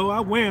money though. I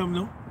wear them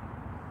though.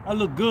 I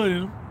look good in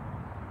them.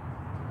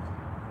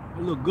 I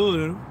look good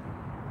in them.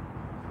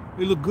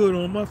 They look good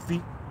on my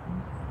feet.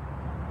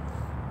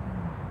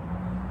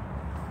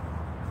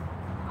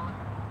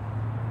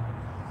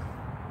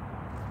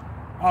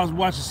 I was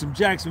watching some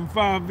Jackson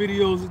 5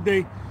 videos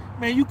today.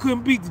 Man, you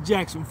couldn't beat the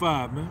Jackson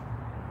 5, man.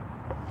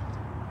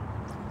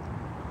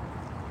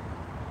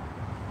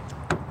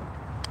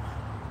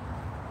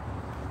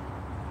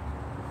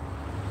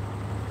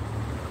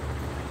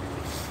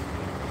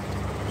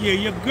 Yeah,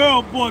 your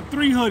girl bought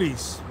 3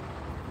 hoodies.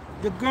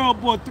 Your girl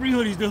bought 3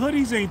 hoodies. The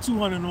hoodies ain't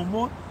 $200 no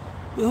more.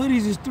 The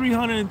hoodies is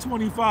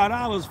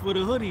 $325 for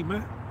the hoodie,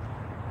 man.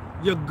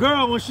 Your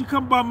girl, when she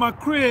come by my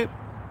crib,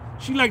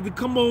 she like to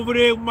come over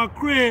there with my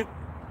crib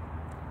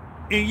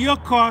in your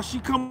car. She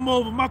come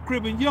over my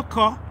crib in your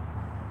car.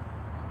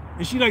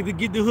 And she like to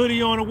get the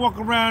hoodie on and walk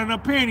around in her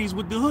panties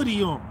with the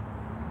hoodie on.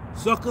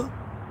 Sucker.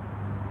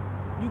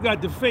 You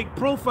got the fake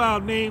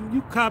profile name.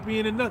 You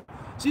copying another.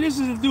 See, this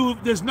is a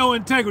dude there's no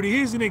integrity.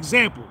 Here's an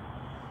example.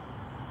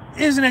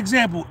 Here's an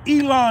example.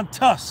 Elon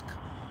Tusk.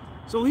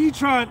 So he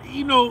tried,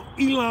 you know,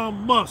 Elon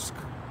Musk.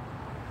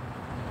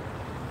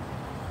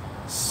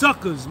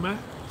 Suckers, man.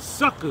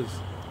 Suckers.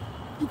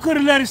 You could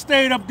have let it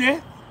stay up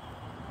there.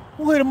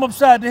 Who hit him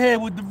upside the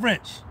head with the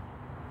wrench?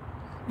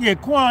 Yeah,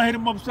 Quan hit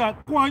him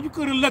upside. Quan, you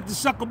could have let the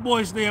sucker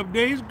boy stay up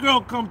there. His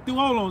girl come through.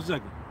 Hold on a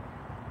second.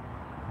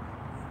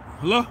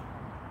 Hello?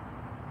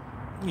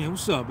 Yeah,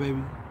 what's up,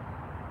 baby?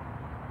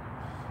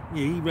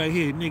 Yeah, he right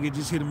here. Nigga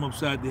just hit him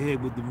upside the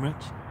head with the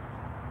wrench.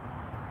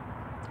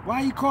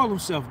 Why he call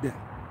himself that?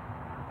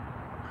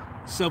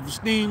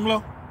 Self-esteem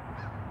low?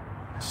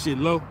 Shit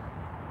low.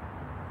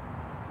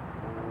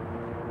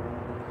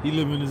 He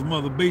live in his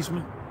mother's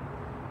basement.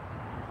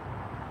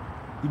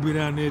 He be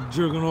down there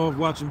jerking off,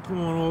 watching porn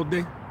all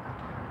day.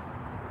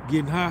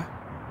 Getting high.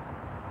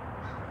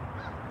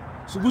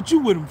 So what you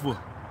with him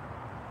for?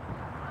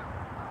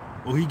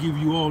 Or he give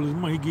you all his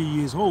money, he give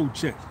you his whole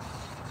check.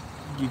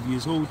 He give you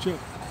his whole check.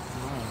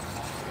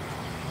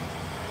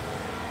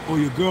 Oh,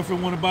 your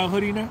girlfriend want to buy a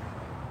hoodie now?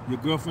 Your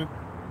girlfriend?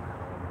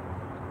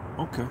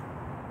 Okay.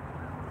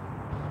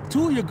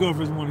 2 of your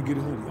girlfriends want to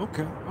get a hoodie.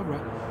 Okay, all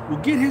right. Well,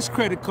 get his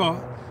credit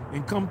card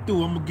and come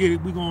through. I'm going to get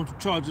it. We're going to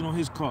charge it on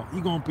his card.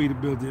 He going to pay the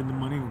bill at the end of the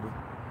month anyway.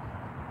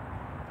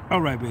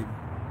 All right, baby.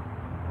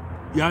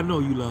 Yeah, I know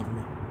you love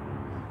me.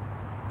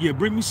 Yeah,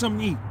 bring me something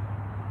to eat.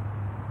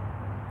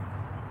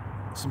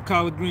 Some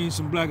collard greens,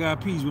 some black eyed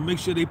peas, but make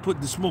sure they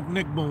put the smoked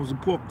neck bones, the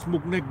pork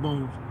smoked neck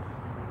bones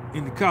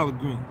in the collard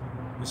green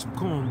and some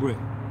cornbread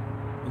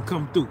and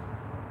come through.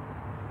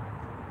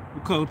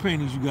 What color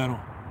panties you got on?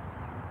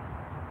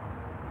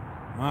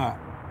 All right,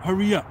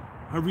 hurry up,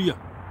 hurry up.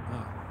 All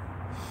right.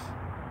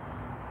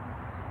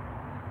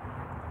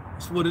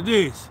 That's what it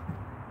is.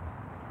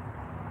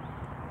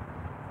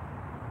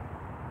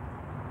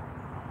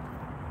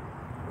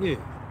 Yeah.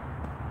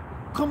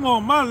 Come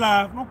on my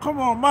live. Don't come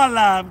on my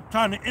live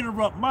trying to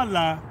interrupt my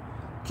live.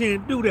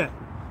 Can't do that.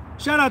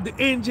 Shout out to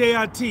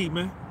NJIT,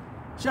 man.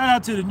 Shout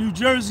out to the New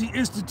Jersey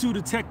Institute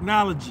of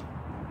Technology.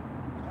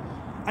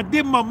 I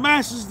did my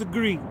master's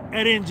degree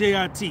at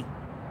NJIT.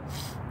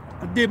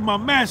 I did my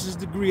master's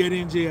degree at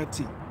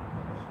NJIT.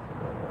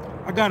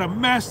 I got a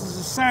master's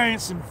of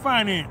science in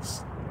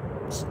finance.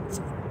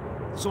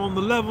 So on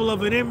the level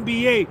of an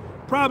MBA,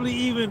 probably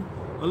even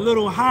a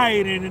little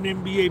higher than an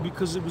MBA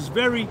because it was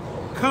very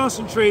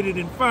concentrated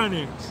in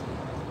finance.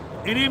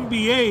 An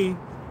MBA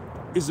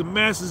is a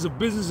master's of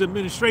business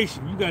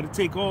administration. You got to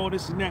take all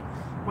this and that.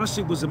 My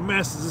shit was a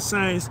master's of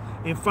science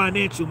in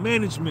financial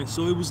management,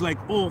 so it was like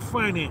all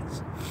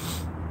finance.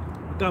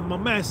 I got my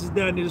master's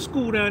down there, the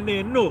school down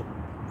there in North.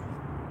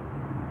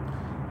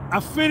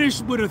 I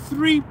finished with a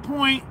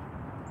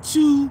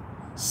 3.27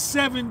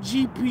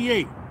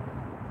 GPA.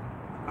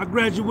 I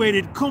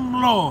graduated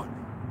cum laude.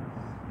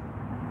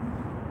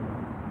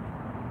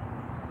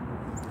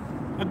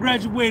 I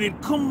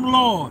graduated cum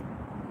laude.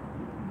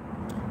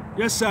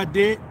 Yes, I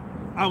did.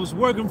 I was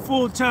working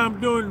full-time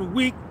during the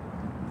week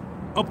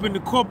up in the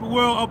corporate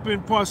world, up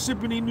in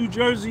Parsippany, New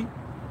Jersey.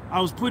 I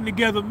was putting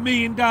together $1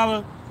 million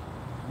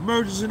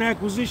mergers and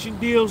acquisition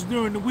deals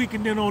during the week,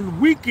 and then on the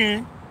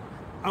weekend,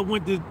 I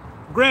went to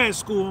grad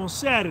school on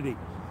Saturday.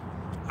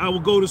 I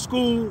would go to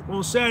school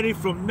on Saturday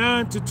from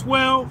 9 to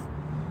 12.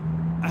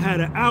 I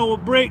had an hour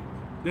break.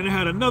 Then I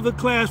had another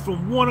class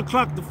from 1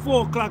 o'clock to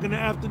 4 o'clock in the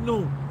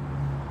afternoon.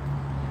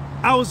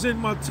 I was in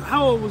my,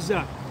 how old was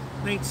I?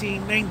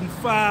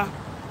 1995.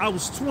 I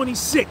was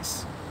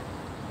 26.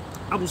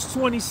 I was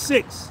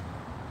 26.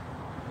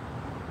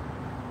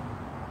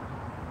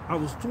 I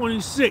was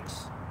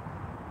 26.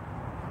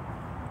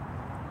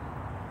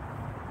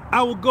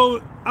 I would go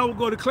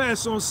to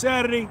class on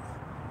Saturday.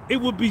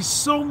 It would be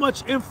so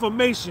much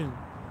information.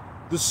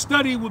 The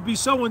study would be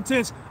so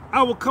intense.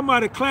 I would come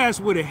out of class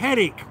with a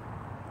headache.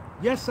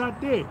 Yes, I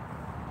did.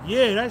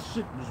 Yeah, that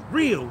shit was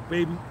real,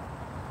 baby.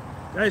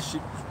 That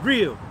shit was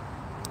real.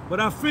 But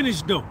I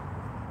finished though.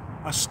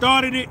 I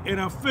started it and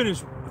I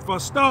finished. If I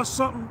start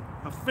something,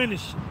 I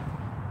finish it.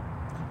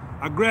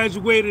 I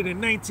graduated in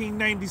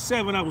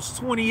 1997. I was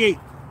 28.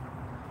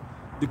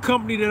 The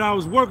company that I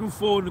was working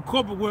for in the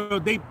corporate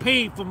world, they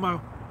paid for my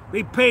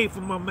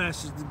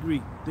master's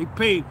degree. They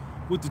paid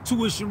with the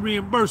tuition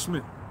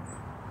reimbursement.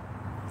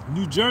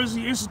 New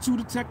Jersey Institute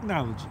of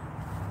Technology.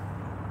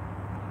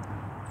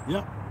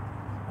 Yep.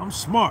 I'm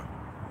smart.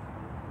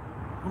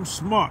 I'm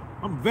smart.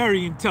 I'm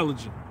very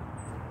intelligent.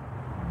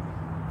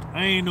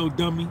 I ain't no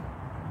dummy.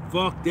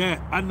 Fuck that.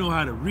 I know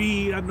how to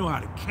read. I know how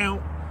to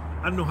count.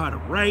 I know how to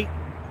write.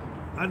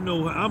 I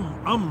know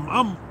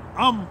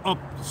I'm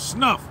up to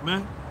snuff,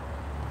 man.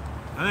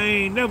 I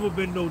ain't never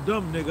been no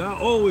dumb nigga. I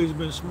always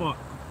been smart.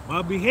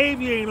 My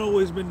behavior ain't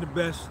always been the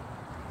best,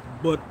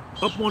 but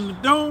up on the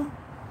dome,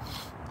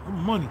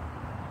 I'm money.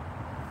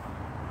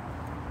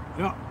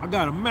 Yeah, I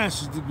got a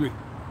master's degree.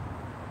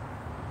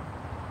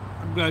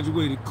 I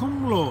graduated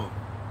cum laude.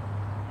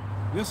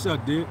 Yes, I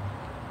did.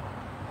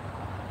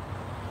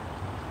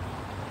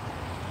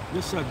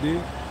 Yes, I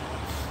did.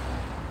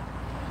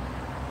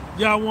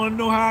 Y'all want to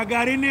know how I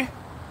got in there?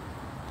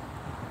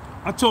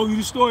 I told you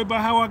the story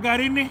about how I got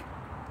in there.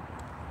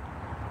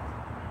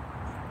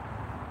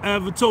 I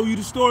ever told you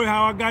the story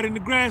how I got into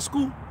grad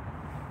school?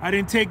 I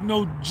didn't take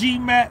no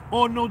GMAT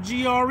or no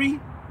GRE.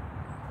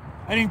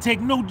 I didn't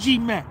take no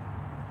GMAT.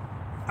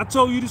 I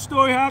told you the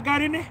story how I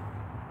got in there.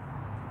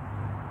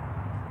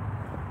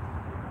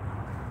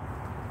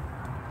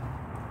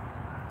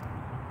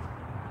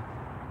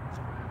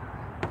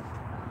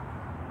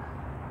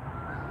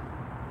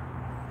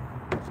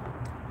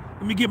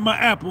 Let me get my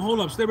apple. Hold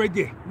up, stay right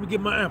there. Let me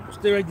get my apple.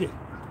 Stay right there.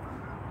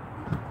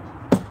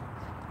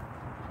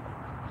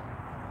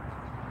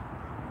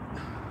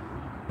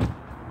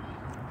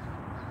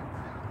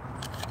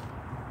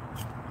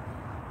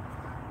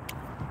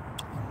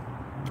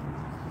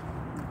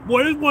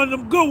 Boy, this one of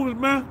them good ones,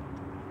 man.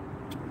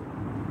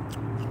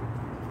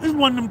 This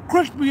one of them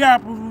crispy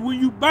apples.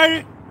 When you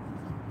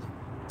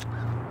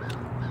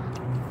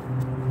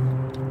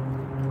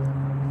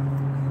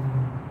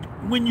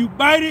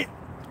bite it,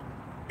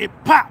 it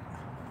pops.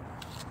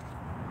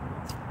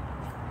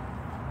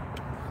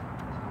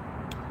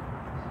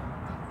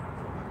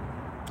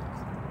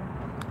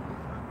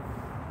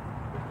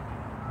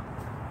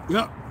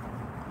 Yep.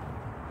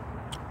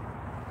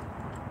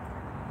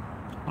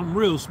 I'm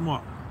real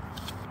smart.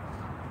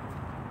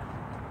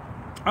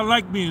 I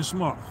like being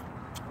smart.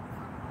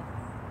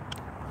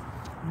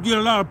 You get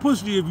a lot of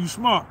pussy if you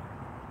smart.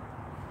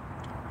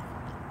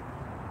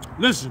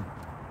 Listen,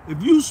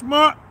 if you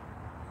smart,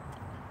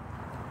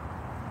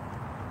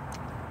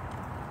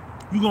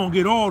 you gonna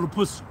get all the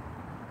pussy.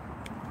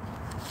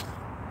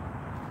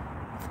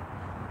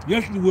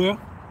 Yes, you will.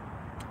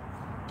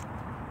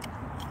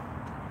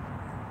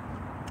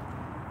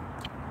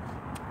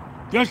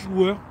 Yes, you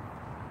will.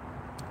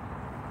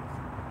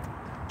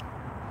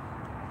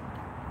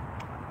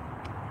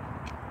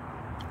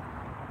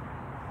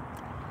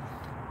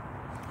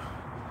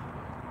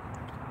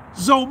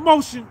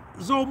 Zomotion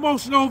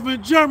over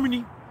in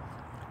Germany.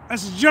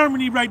 That's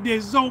Germany right there,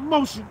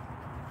 Zomotion.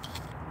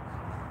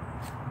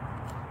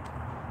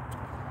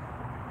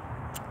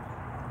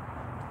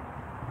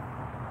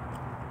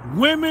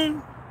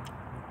 Women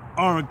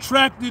are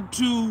attracted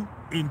to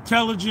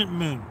intelligent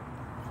men.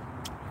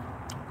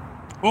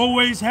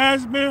 Always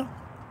has been,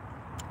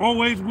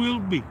 always will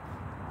be.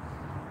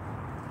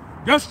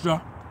 Yes,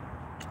 sir.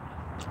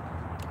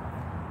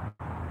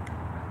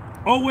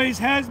 Always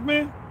has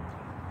been.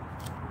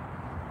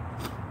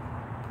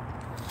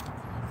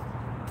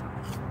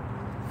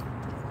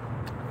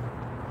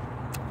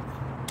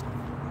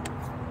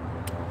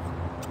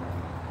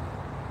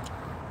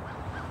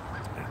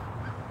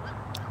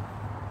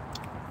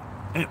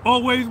 And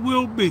always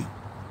will be.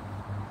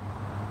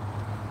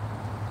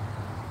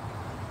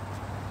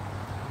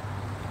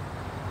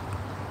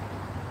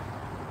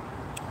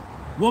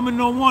 Woman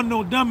don't want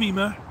no dummy,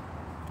 man.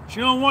 She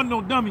don't want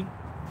no dummy.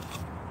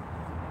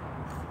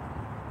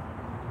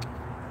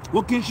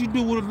 What can she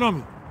do with a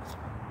dummy?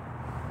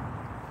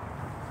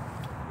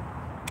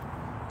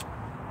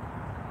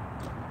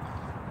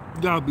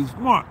 You gotta be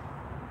smart.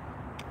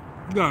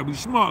 You gotta be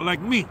smart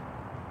like me.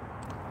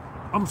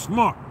 I'm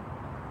smart.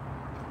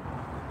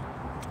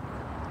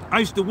 I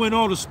used to win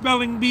all the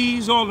spelling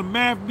bees, all the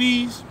math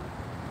bees.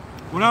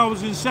 When I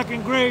was in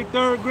 2nd grade,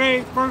 3rd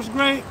grade, 1st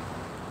grade,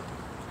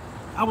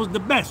 I was the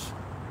best.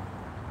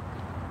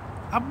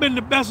 I've been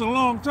the best a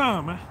long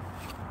time, man.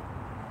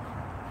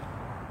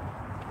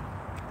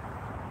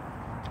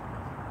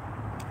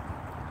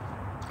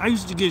 I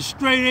used to get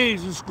straight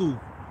A's in school.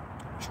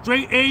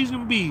 Straight A's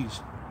and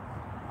B's.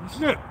 That's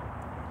it.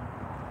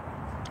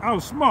 I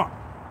was smart.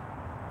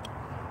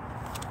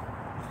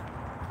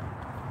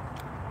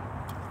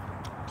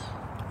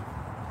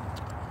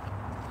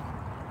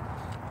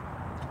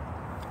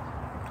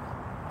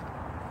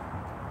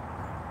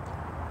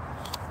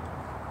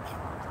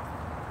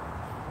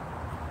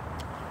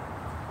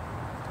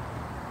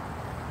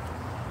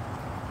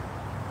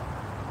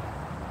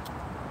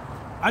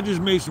 I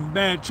just made some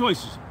bad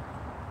choices.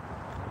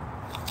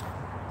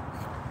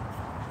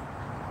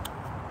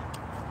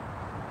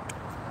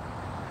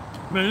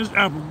 Man, this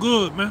apple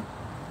good, man.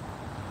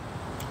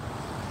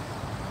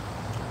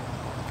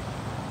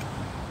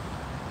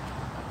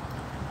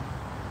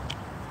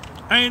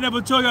 I ain't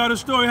never told y'all the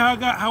story how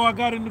I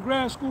got into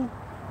grad school.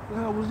 What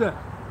the hell was that?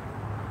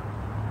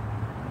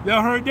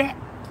 Y'all heard that?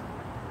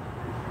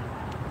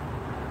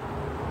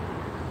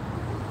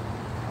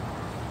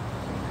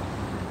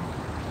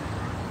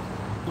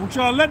 Don't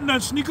y'all let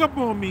nothing sneak up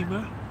on me,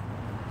 man.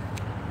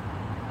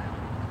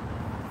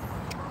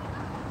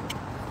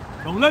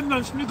 Don't let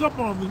nothing sneak up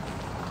on me.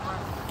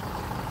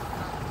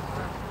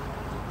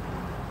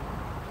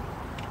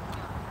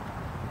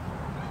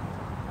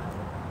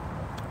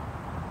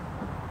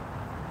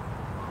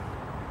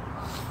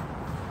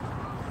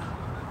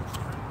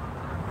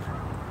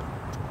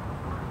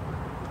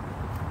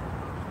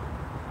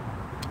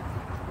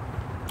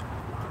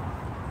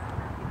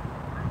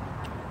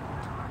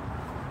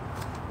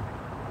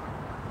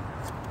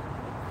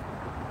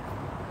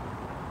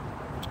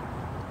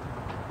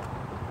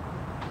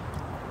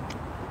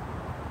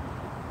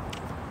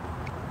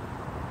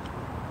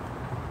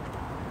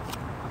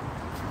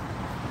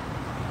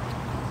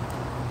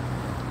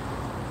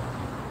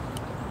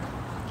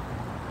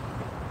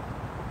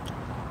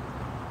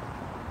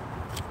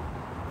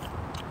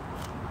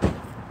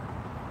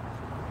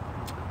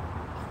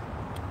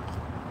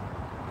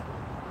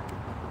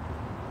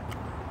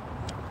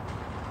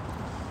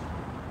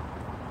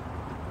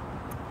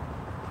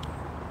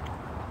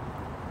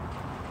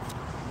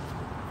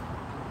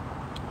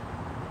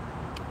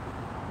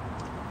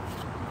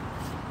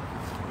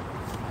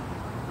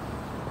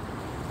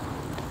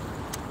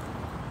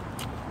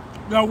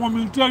 Y'all want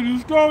me to tell you a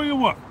story or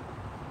what?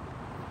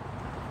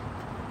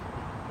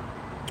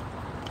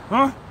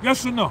 Huh?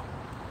 Yes or no?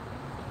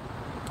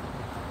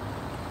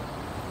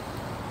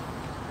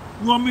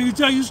 You want me to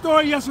tell you a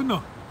story? Yes or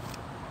no?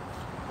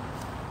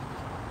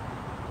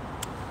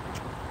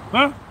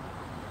 Huh?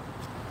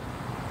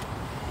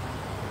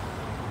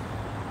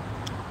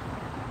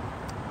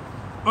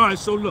 All right,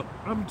 so look,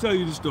 I'm gonna tell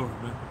you the story,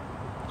 man.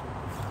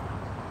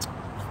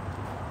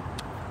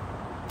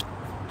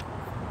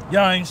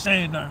 Y'all ain't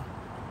saying nothing.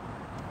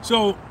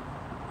 So,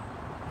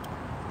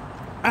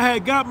 I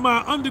had got my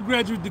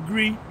undergraduate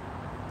degree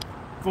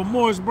from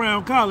Morris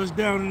Brown College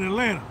down in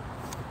Atlanta.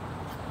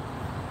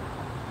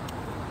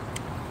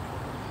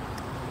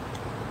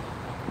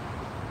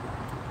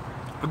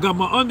 I got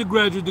my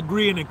undergraduate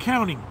degree in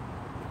accounting,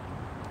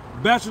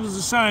 Bachelor's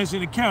of Science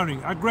in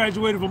accounting. I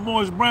graduated from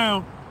Morris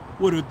Brown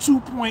with a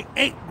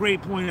 2.8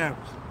 grade point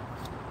average.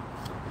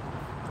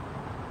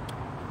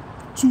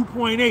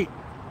 2.8.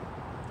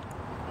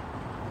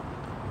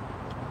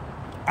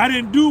 I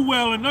didn't do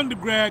well in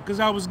undergrad because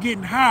I was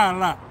getting high a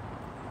lot.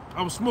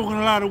 I was smoking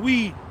a lot of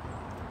weed,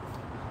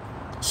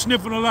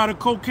 sniffing a lot of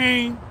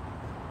cocaine,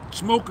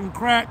 smoking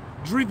crack,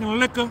 drinking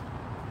liquor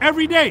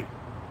every day.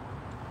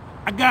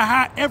 I got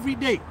high every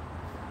day.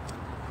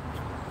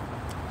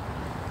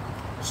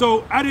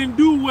 So I didn't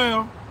do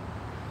well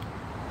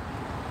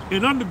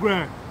in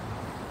undergrad.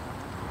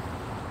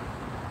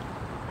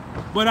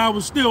 But I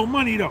was still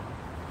money though.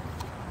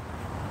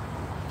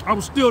 I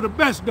was still the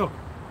best though.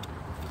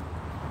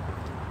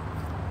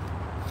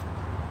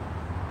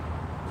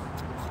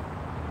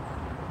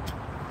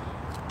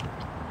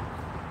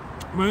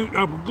 man.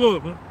 That was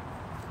good, man.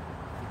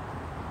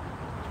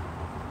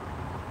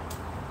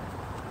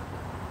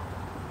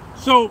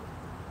 So,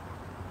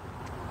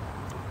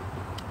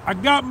 I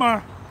got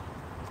my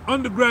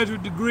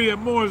undergraduate degree at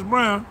Morris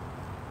Brown.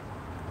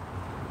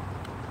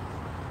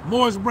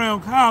 Morris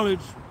Brown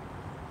College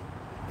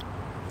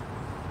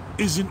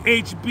is an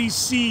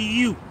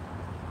HBCU,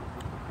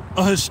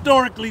 a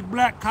historically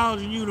black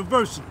college and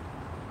university,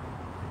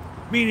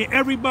 meaning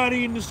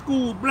everybody in the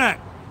school black.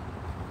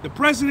 The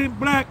president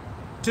black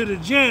to the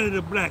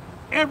janitor black.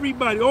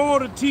 Everybody, all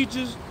the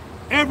teachers,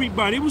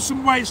 everybody. There was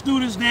some white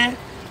students there.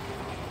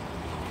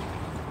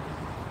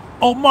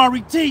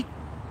 Omari T.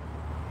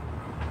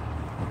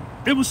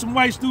 There was some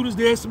white students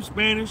there, some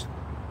Spanish,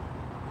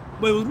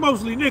 but it was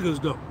mostly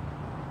niggas though.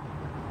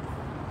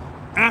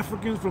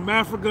 Africans from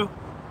Africa,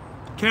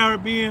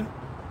 Caribbean,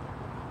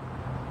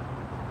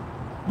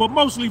 but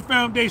mostly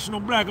foundational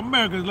black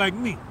Americans like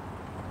me.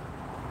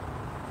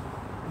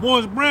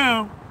 Morris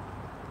Brown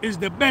is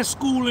the best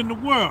school in the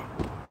world.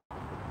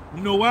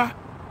 You know why?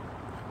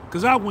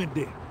 Because I went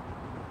there.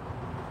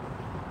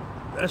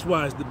 That's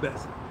why it's the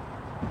best.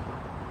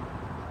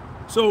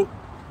 So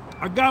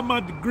I got my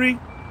degree,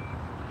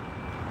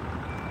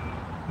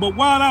 but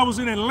while I was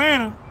in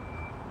Atlanta,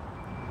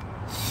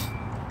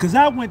 because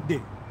I went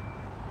there.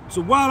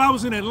 So while I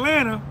was in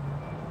Atlanta,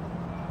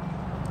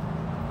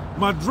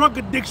 my drug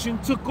addiction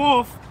took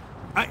off.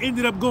 I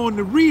ended up going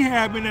to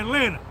rehab in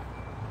Atlanta.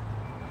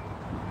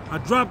 I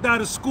dropped out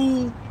of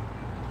school.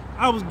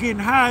 I was getting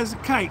high as a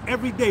kite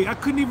every day. I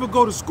couldn't even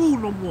go to school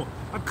no more.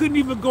 I couldn't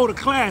even go to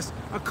class.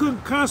 I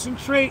couldn't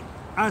concentrate.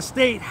 I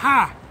stayed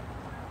high.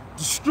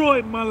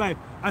 Destroyed my life.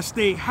 I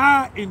stayed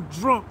high and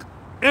drunk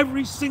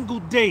every single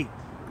day.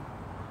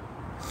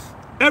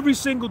 Every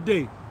single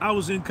day I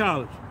was in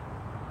college.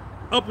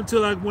 Up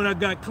until when I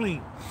got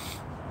clean.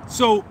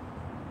 So,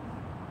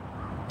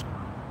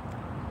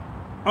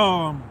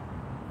 I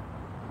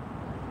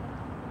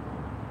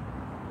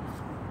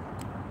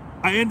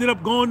ended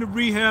up going to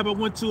rehab. I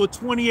went to a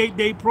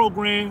 28-day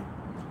program.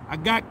 I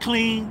got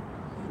clean,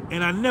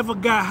 and I never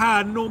got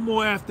high no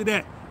more after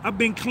that. I've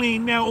been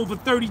clean now over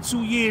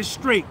 32 years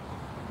straight.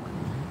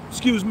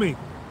 Excuse me.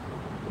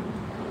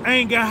 I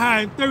ain't got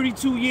high in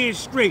 32 years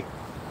straight.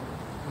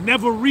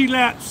 Never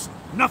relapsed,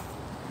 nothing.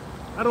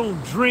 I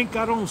don't drink,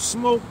 I don't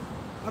smoke,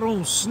 I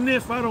don't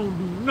sniff, I don't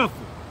do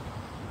nothing.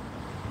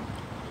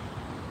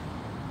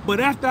 But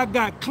after I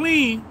got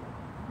clean,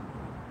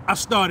 I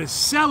started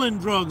selling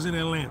drugs in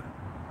Atlanta.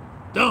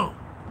 Dumb.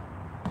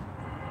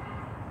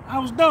 I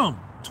was dumb.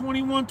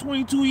 21,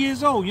 22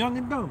 years old, young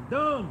and dumb.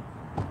 Dumb.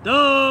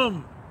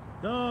 Dumb.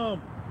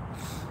 Dumb.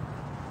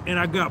 And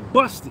I got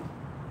busted.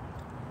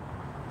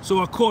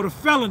 So I caught a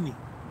felony.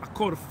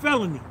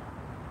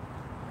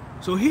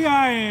 So here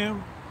I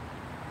am,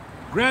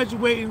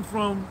 graduating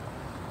from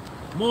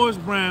Morris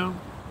Brown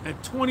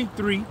at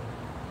 23.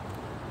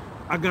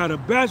 I got a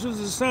bachelor's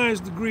of science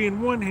degree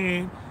in one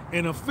hand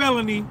and a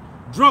felony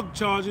drug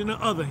charge in the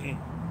other hand.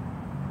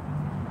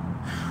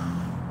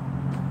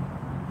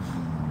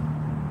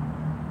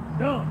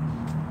 Dumb.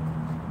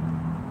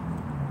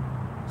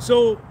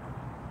 So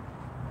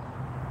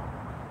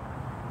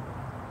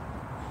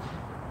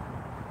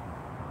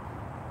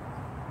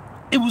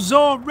it was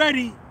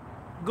already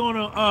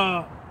gonna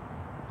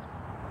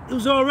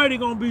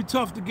be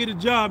tough to get a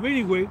job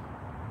anyway,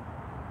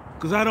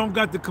 because I don't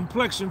got the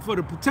complexion for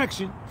the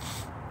protection.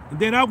 And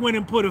then I went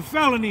and put a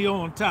felony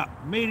on top,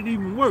 made it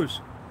even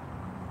worse,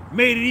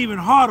 made it even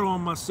harder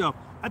on myself.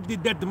 I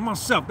did that to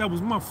myself. That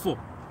was my fault.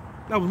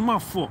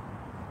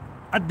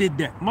 I did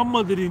that. My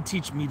mother didn't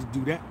teach me to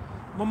do that.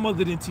 My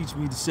mother didn't teach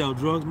me to sell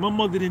drugs. My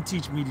mother didn't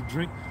teach me to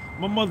drink.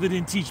 My mother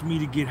didn't teach me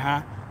to get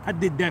high. I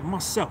did that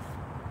myself.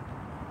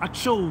 I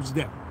chose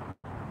that.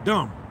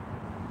 Dumb.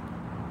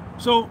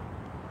 So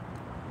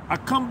I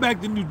come back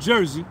to New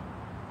Jersey,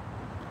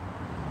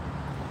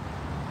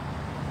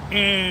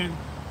 and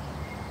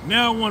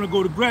now I want to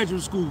go to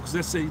graduate school, because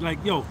I say,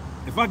 like, yo,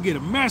 if I get a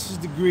master's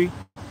degree,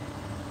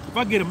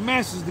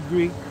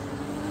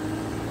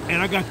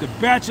 and I got the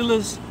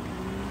bachelor's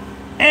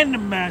and the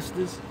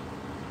master's,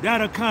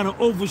 that'll kind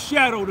of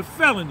overshadow the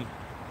felony.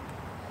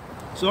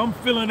 So I'm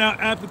filling out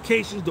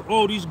applications to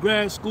all these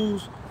grad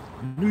schools: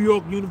 New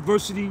York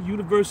University,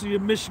 University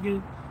of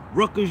Michigan,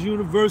 Rutgers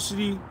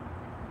University,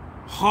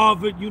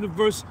 Harvard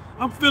University.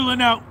 I'm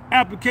filling out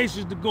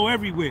applications to go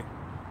everywhere.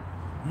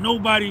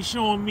 Nobody's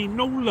showing me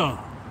no love.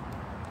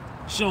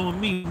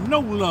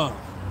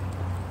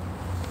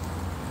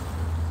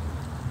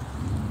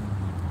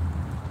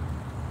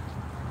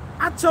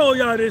 I told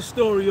y'all this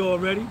story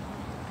already.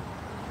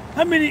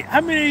 How many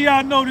of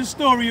y'all know this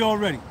story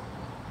already?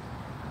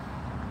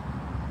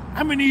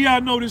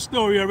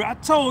 I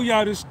told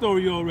y'all this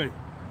story already.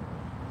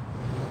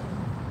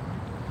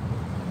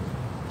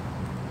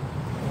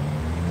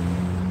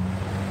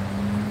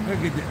 I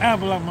get the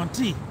apple out my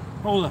teeth.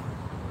 Hold up.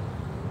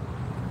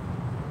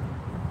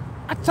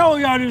 I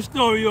told y'all this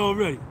story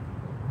already.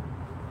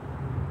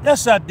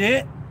 Yes, I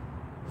did.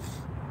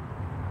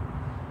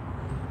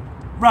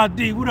 Rod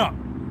D, what up?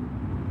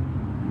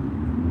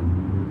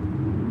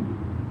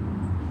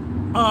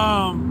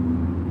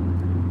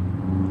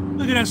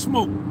 Look at that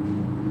smoke.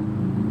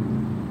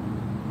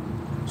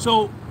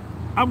 So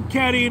I'm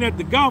caddying at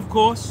the golf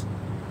course.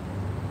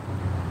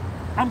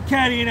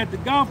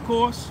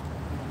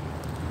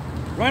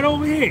 Right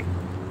over here.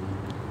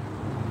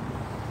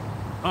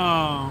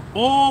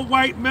 All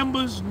white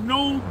members,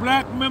 no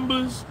black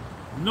members,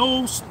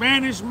 no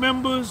Spanish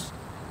members,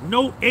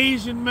 no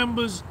Asian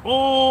members,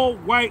 all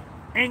white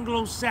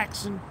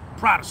Anglo-Saxon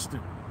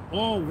Protestant,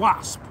 all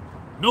WASP,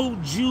 no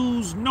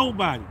Jews,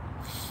 nobody.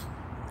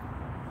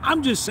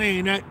 I'm just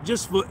saying that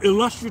just for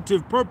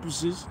illustrative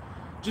purposes,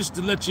 just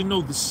to let you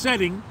know the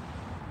setting.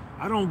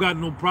 I don't got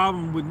no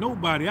problem with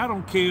nobody. I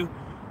don't care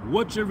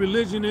what your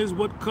religion is,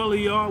 what color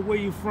you are, where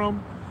you're from,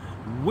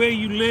 where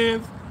you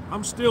live.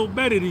 I'm still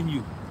better than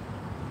you.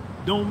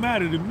 Don't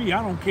matter to me.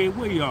 I don't care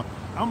where you are.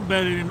 I'm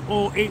better than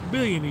all 8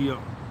 billion of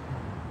y'all.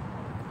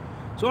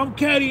 So I'm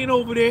caddying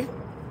over there,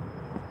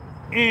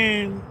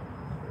 and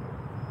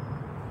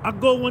I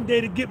go one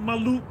day to get my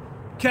loot.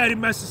 Caddy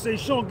master say,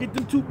 Sean, get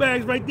them 2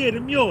 bags right there,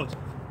 them yours.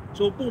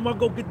 So boom, I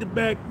go get the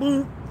bag,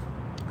 boom.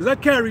 Because I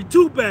carry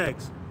 2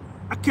 bags.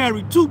 I was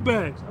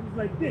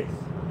like this.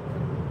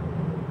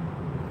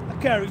 I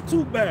carry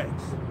 2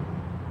 bags.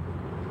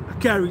 I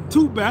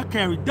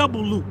carry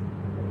double loot.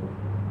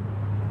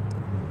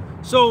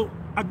 So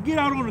I get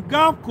out on the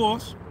golf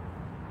course,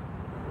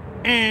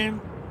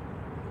 and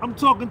I'm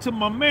talking to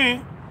my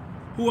man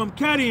who I'm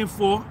caddying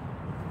for,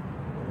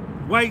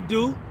 white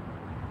dude.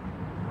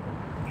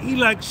 He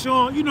like,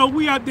 Sean, you know,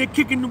 we out there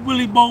kicking the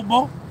Willy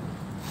Bobo.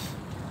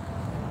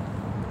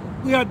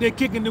 You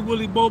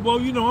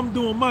know, I'm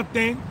doing my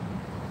thing.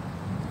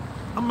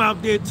 I'm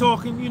out there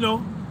talking, you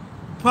know,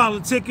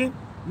 politicking,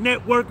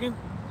 networking,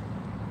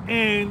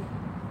 and,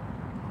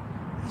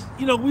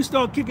 you know, we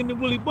start kicking the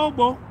Willy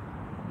Bobo,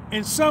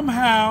 and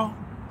somehow,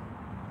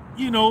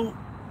 you know,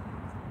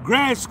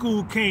 grad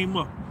school came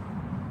up.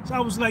 So I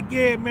was like,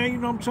 yeah, man, you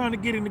know, I'm trying to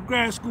get into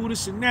grad school,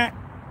 this and that.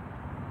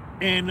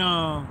 And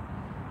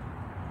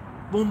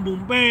boom,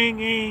 boom, bang,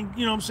 ain't,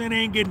 you know what I'm saying,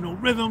 ain't getting no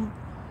rhythm,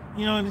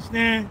 you know,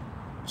 understand?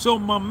 So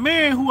my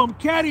man who I'm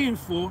caddying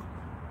for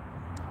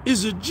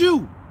is a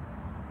Jew.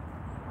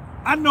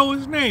 I know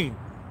his name.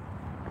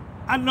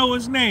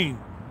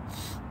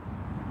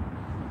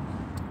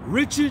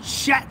 Richard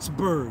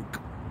Schatzberg.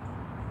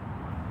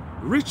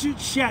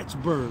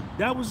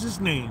 That was his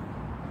name.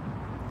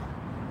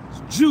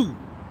 It's Jew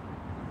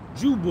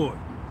boy.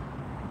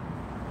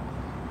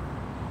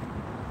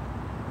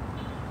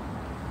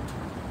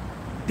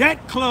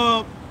 That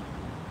club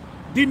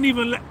didn't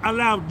even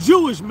allow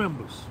Jewish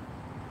members.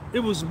 It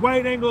was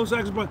white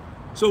Anglo-Saxon, but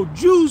so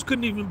Jews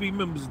couldn't even be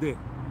members there.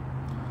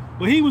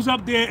 But he was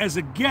up there as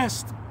a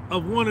guest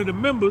of one of the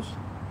members.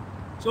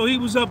 So he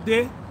was up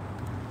there,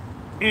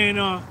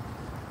 and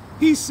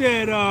he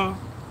said,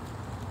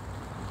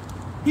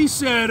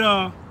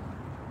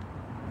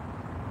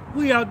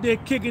 we out there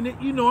kicking it.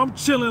 You know, I'm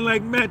chilling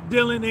like Matt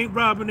Dillon, ain't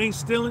robbing, ain't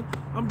stealing.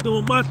 I'm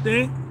doing my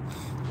thing.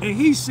 And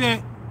he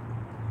said,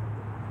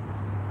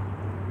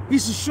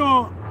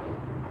 Sean,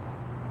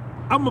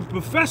 I'm a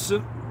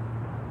professor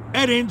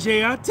at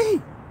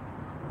NJIT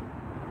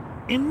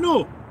in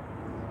Newark.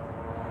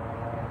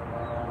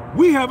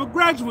 We have a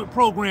graduate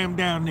program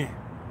down there.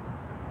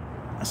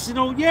 I said,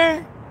 oh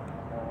yeah?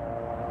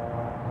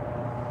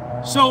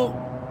 So,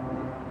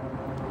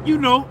 you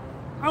know,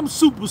 I'm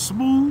super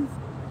smooth.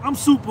 I'm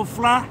super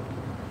fly.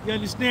 You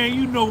understand?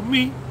 You know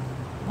me.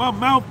 My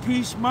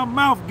mouthpiece, my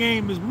mouth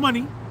game is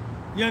money.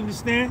 You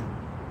understand?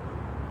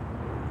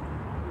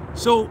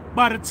 So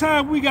by the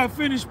time we got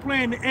finished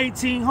playing the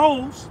 18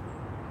 holes,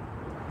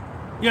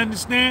 you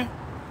understand?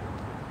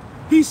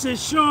 He said,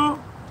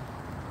 Sean,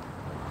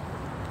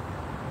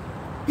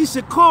 he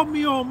said, call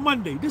me on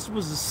Monday. This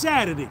was a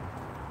Saturday.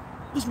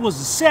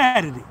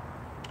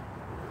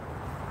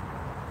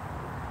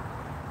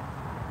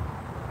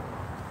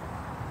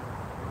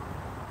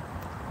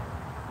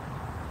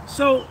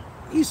 So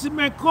he said,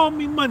 man, call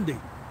me Monday.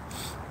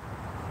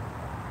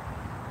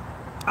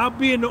 I'll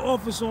be in the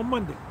office on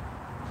Monday.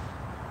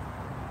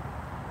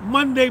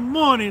 Monday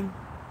morning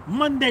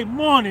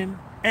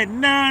at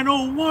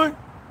 9:01,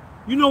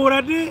 you know what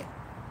I did?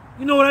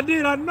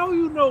 I know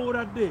you know what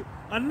I did.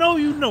 I know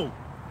you know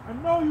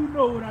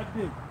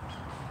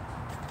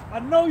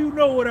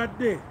what I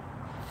did.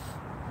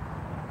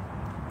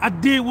 I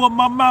did what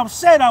my mom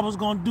said I was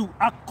gonna do.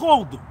 I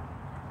called him.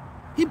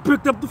 He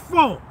picked up the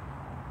phone.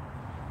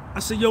 I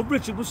said, yo,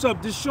 Richard, what's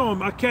up? This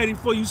Sean, I caddy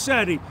for you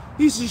Saturday.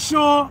 He said,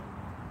 Sean,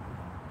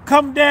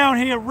 come down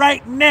here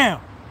right now.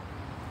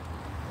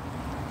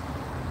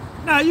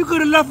 Now, you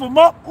could have left them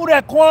up. Who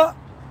that, Quan?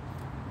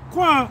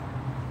 Quan,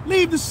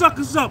 leave the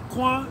suckers up,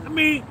 Quan. I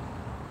mean,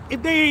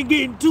 if they ain't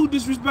getting too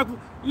disrespectful,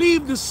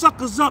 leave the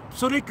suckers up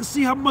so they can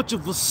see how much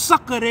of a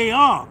sucker they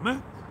are,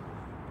 man.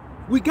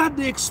 We got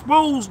to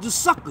expose the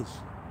suckers.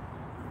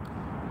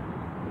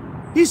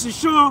 He said,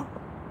 Sean,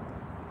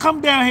 come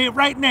down here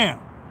right now.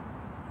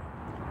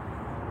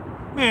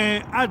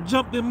 Man, I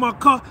jumped in my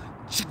car.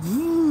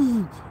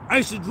 I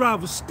used to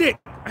drive a stick.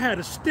 I had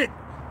a stick.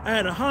 I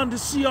had a Honda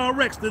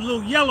CRX, the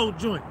little yellow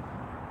joint.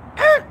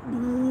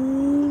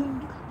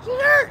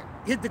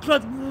 Hit the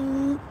clutch.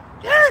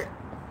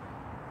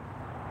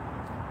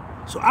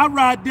 So I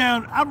ride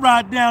down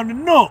the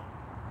north.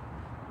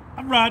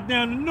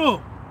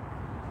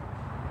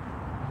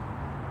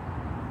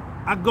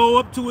 I go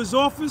up to his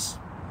office.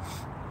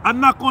 I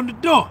knock on the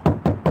door.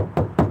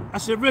 I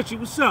said, Richie,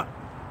 what's up?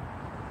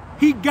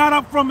 He got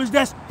up from his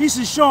desk. He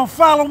said, Sean,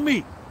 follow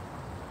me.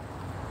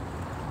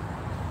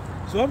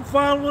 So I'm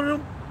following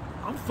him.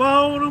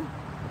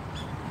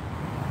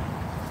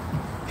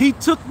 He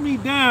took me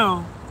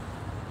down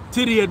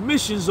to the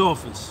admissions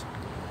office.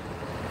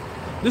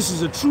 This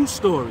is a true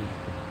story.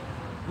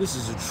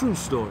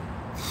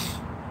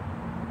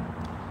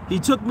 He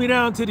took me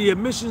down to the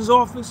admissions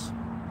office.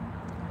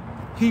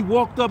 He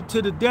walked up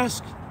to the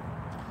desk.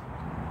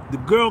 The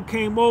girl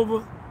came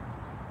over.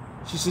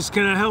 She says,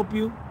 can I help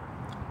you?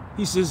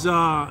 He says,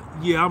 yeah,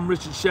 I'm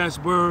Richard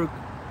Schatzberg.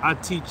 I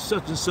teach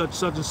such and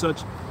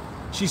such.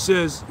 She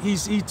says,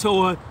 he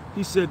told her,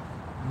 he said,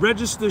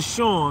 register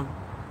Sean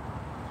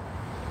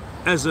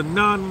as a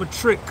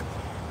non-matric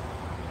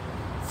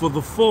for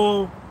the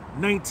fall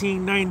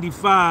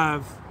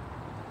 1995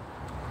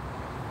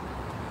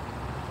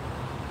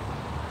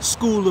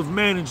 School of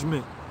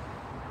Management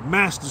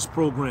Master's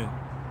Program.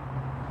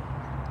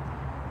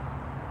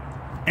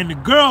 And the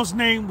girl's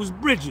name was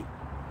Bridget.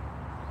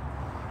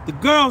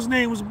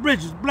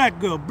 Black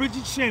girl,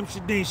 Bridget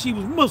Shamsuddin. She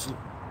was Muslim.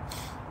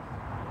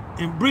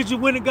 And Bridget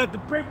went and got the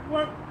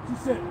paperwork. She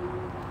said,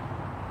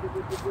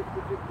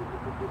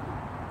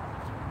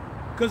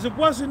 because it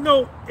wasn't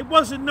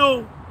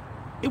no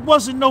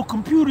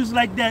computers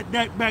like that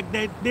back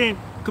then.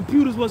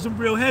 Computers wasn't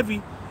real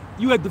heavy.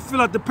 You had to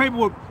fill out the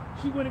paperwork.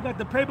 She went and got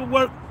the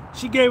paperwork.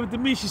 She gave it to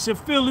me. She said,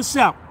 fill this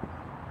out.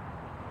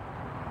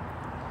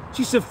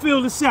 He stood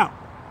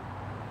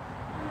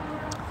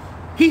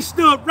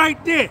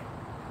right there.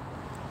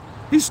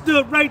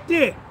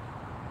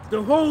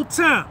 The whole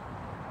time.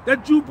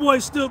 That Jew boy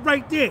stood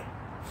right there.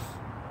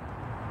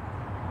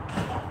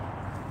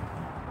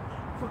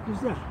 What the fuck is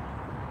that?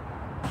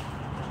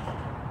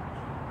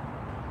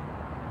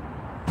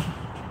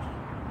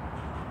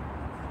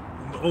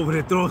 I'm over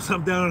there throwing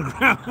something down on the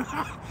ground.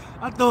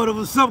 I thought it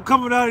was something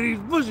coming out of these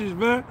bushes,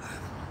 man.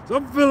 So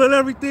I'm filling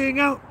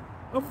everything out.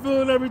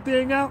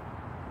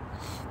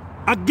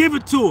 I give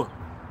it to her.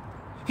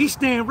 He's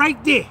standing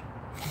right there.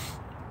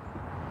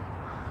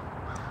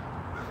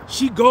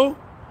 She go.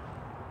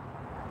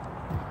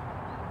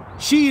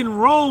 She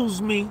enrolls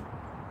me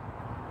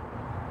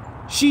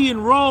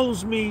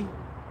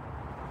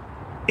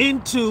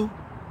into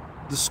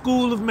the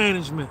School of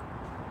Management.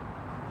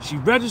 She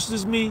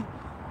registers me,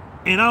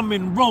 and I'm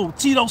enrolled.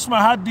 Tito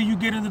Smile, how do you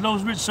get into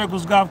those rich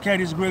circles? Golf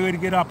caddy is a great way to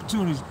get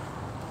opportunities.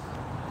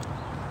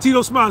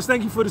 Tito Smiles,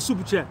 thank you for the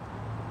super chat.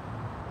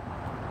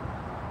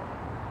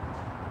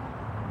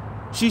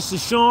 She said,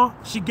 Sean,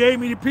 she gave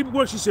me the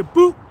paperwork. She said,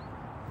 boop.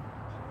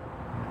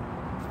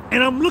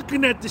 And I'm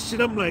looking at this shit.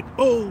 I'm like,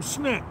 oh,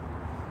 snap.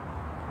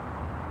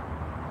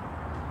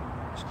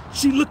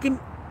 She like,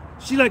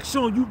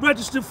 Sean, you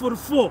registered for the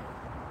fall.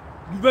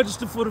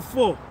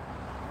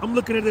 I'm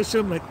looking at that shit.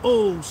 I'm like,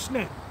 oh,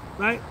 snap,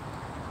 right?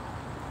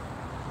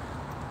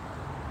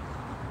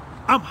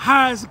 I'm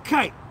high as a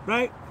kite,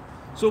 right?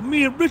 So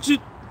me and Richard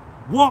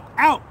walk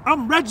out.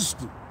 I'm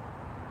registered.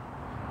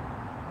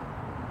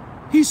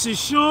 He said,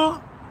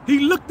 Sean, he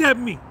looked at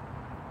me.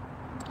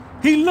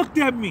 He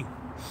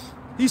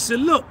said,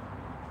 look,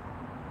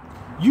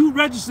 you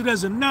registered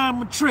as a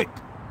non-matric,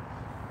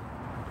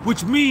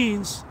 which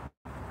means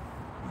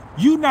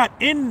you're not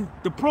in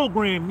the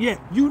program yet.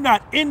 You're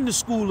not in the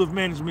School of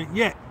Management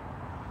yet.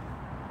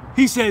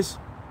 He says,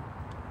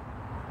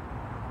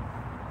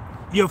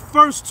 your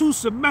first 2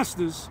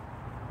 semesters,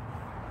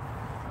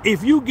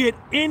 if you get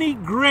any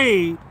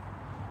grade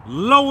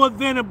lower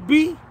than a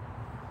B,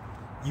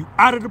 you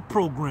out of the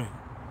program.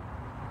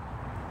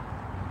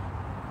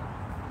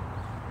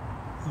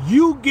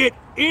 You get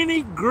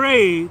any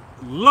grade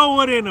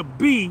lower than a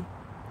B,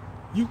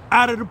 you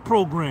out of the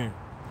program.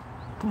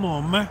 Come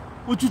on, man.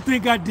 What you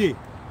think I did?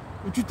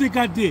 You think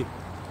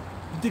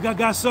I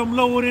got something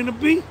lower than a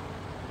B?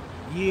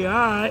 Yeah,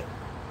 all right.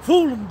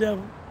 Fool him,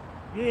 devil.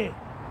 Yeah.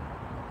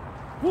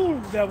 Fool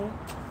him, devil.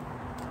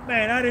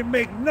 Man, I didn't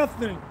make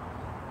nothing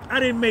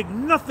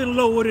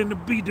lower than the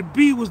B. The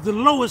B was the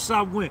lowest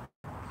I went.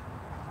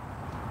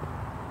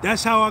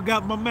 That's how I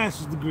got my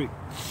master's degree.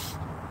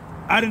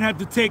 I didn't have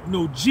to take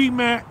no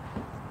GMAT.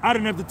 I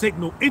didn't have to take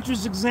no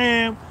entrance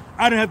exam.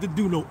 I didn't have to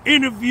do no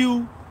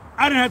interview.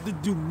 I didn't have to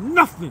do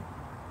nothing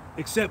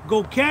except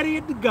go caddy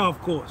at the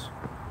golf course.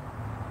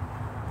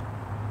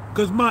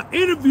 Because my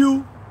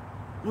interview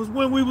was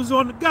when we was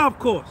on the golf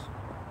course.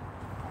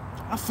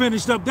 I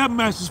finished up that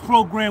master's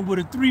program with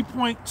a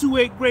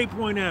 3.28 grade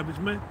point average,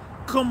 man.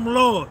 Come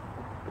Lord.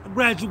 I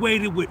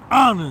graduated with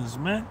honors,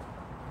 man.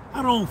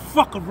 I don't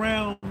fuck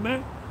around,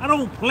 man. I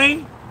don't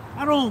play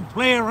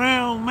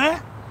around,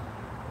 man.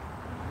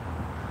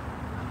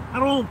 I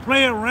don't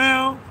play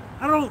around.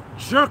 I don't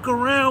jerk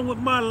around with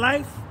my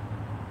life.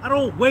 I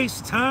don't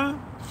waste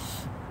time.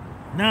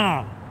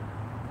 Nah,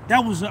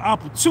 that was an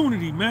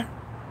opportunity, man.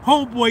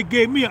 Homeboy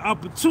gave me an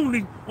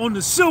opportunity on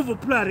the silver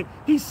platter.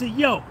 He said,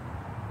 yo,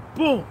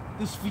 boom,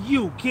 this for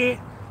you, kid.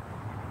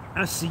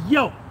 I said,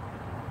 yo,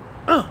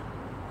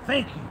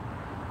 thank you.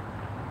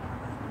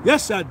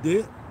 Yes, I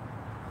did.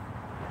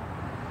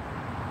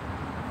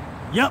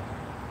 Yep.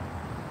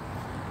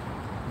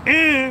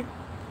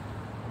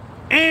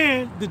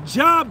 And the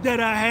job that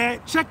I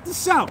had, check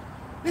this out.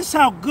 This is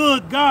how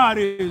good God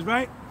is,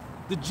 right?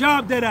 The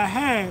job that I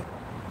had,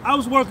 I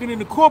was working in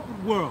the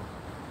corporate world.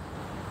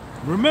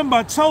 Remember,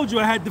 I told you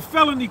I had the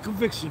felony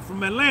conviction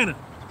from Atlanta.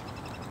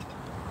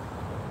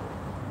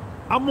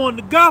 I'm on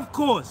the golf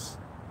course.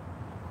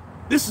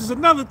 This is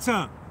another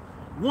time.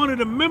 One of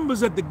the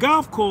members at the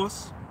golf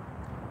course,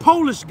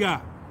 Polish guy,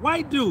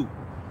 white dude,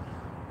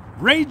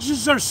 Ray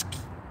Jezerski.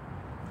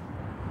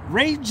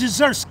 Ray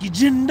Jezerski,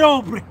 Dzień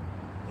dobry.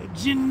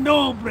 Dzień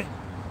dobry.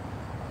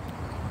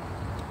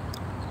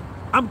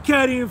 I'm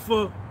caddying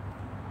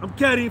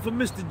for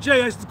Mr.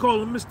 J. I used to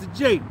call him Mr.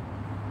 J.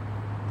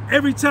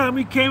 Every time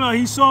he came out,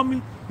 he saw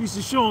me, he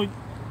said, Sean,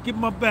 get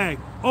my bag.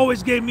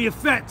 Always gave me a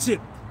fat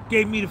tip.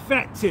 Gave me the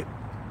fat tip.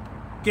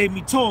 Gave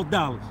me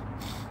 $12.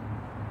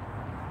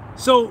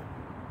 So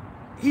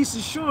he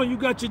said, Sean, you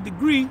got your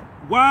degree.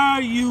 Why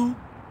are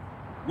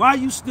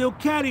you still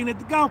caddying at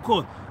the golf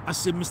course? I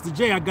said, Mr.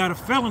 J, I got a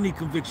felony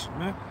conviction,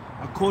 man.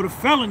 I caught a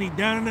felony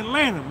down in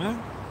Atlanta,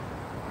 man.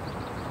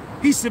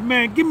 He said,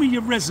 man, give me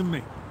your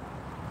resume.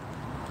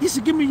 He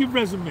said, give me your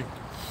resume.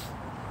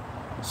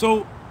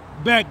 So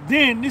back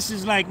then, this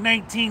is like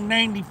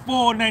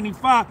 1994,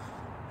 95,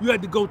 you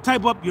had to go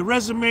type up your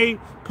resume,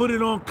 put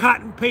it on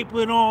cotton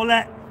paper and all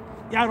that.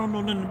 Y'all don't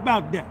know nothing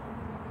about that.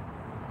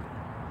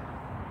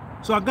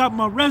 So I got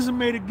my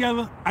resume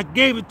together, I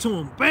gave it to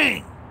him,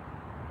 bang.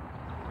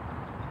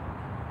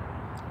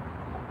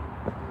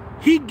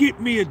 He get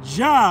me a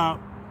job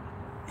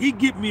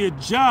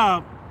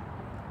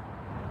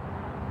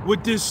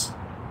with this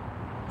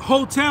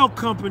hotel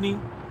company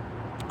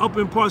up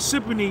in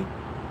Parsippany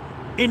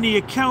in the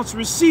accounts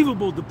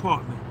receivable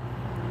department,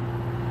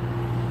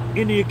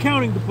 in the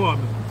accounting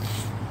department,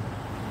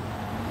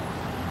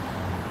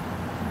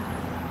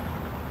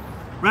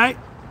 right?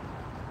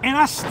 And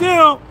I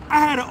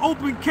had an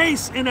open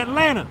case in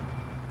Atlanta.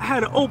 I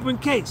had an open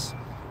case.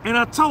 And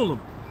I told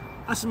him,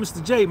 I said,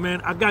 Mr. J,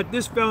 man, I got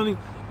this felony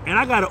and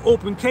I got an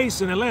open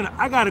case in Atlanta.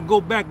 I got to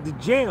go back to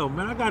jail,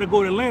 man. I got to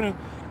go to Atlanta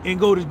and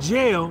go to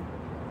jail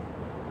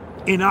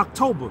in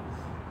October.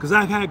 Because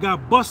I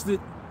got busted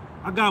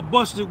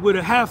with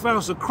a half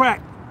ounce of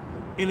crack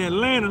in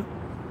Atlanta.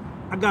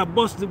 I got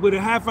busted with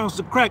a half ounce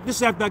of crack.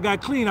 This after I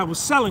got clean, I was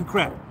selling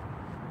crack.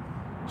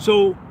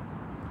 So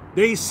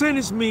they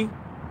sentenced me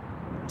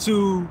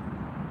to,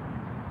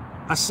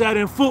 I sat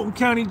in Fulton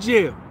County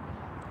Jail,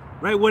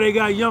 right where they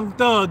got Young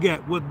Thug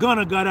at, where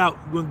Gunner got out,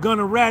 when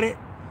Gunner ratted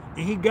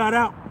and he got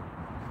out.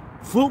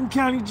 Fulton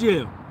County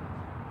Jail.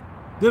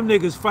 Them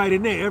niggas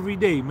fighting there every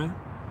day, man.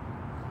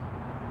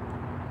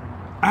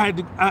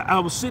 I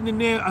was sitting in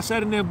there, I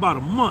sat in there about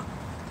a month.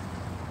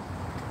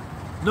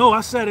 No,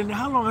 I sat in there,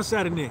 how long I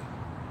sat in there?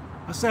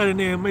 I sat in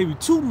there maybe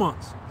 2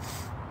 months.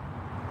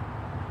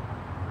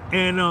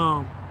 And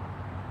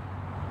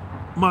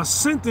my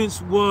sentence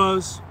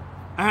was,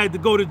 I had to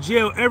go to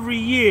jail every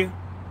year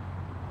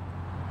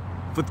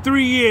for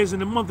 3 years in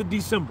the month of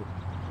December.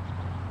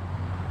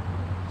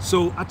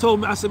 So I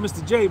said,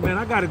 Mr. J, man,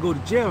 I gotta go to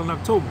jail in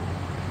October.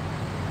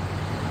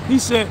 He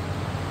said,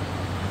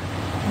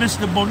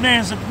 Mr.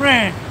 Bonanza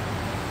Brand,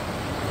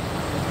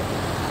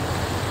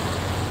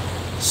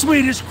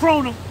 Swedish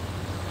krona.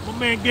 My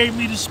man gave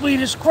me the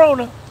Swedish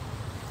krona,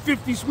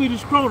 50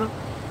 Swedish krona.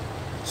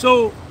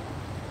 So,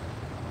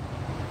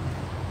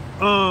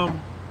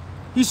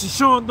 he said,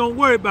 Sean, don't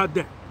worry about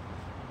that.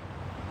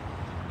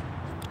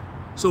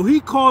 So he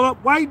called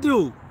up, white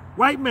dude,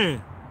 white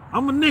man,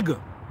 I'm a nigga.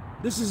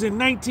 This is in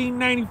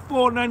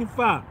 1994,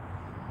 95.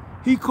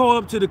 He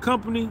called up to the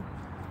company.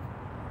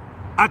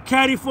 I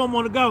caddied for him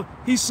on the golf.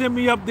 He sent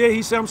me up there.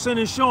 He said, I'm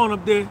sending Sean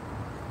up there.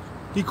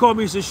 He called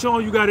me and said,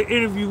 Sean, you got an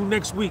interview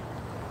next week.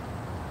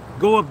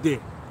 Go up there.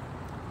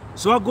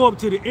 So I go up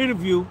to the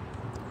interview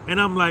and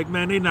I'm like,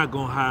 man, they're not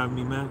gonna hire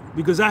me, man.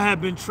 Because I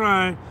have been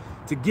trying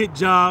to get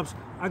jobs.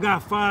 I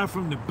got fired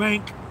from the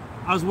bank.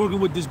 I was working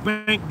with this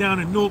bank down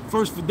in Newark,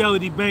 First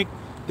Fidelity Bank.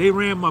 They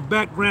ran my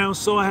background,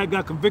 so I had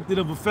got convicted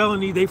of a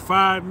felony. They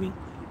fired me,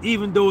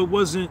 even though it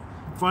wasn't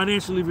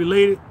financially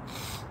related.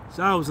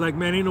 So I was like,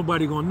 man, ain't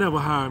nobody gonna never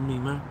hire me,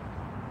 man.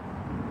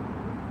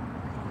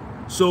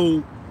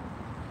 So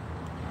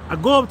I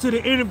go up to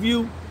the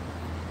interview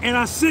and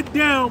I sit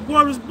down,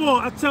 word is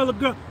born. I tell the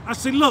girl, I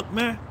say, look,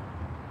 man.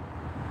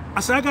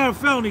 I said, I got a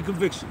felony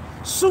conviction.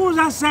 As soon as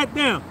I sat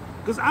down,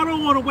 because I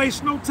don't want to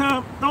waste no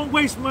time. Don't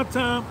waste my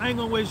time. I ain't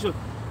gonna waste yours.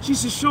 She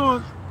said,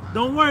 Sean,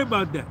 don't worry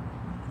about that.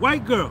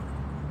 White girl.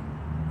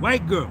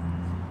 White girl.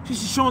 She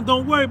said, Sean,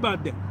 don't worry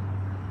about that.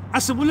 I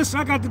said, well, listen,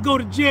 I got to go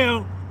to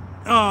jail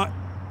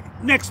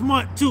next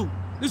month, too.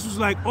 This was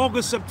like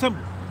August,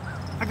 September.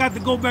 I got to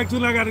go back to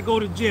it. I got to go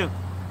to jail.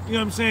 You know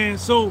what I'm saying?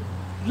 So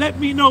let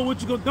me know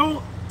what you go.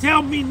 Don't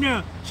tell me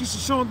now. She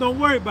said, Sean, don't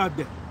worry about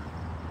that.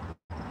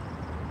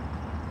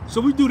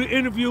 So we do the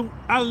interview.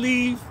 I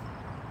leave.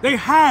 They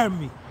hire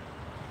me.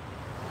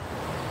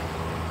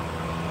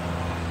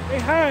 They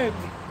hired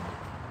me.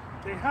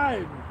 They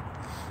hired me.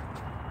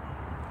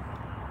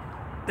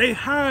 They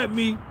hired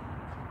me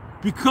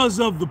because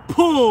of the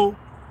pull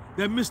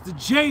that Mr.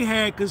 J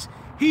had, because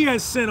he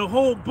had sent a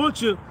whole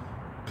bunch of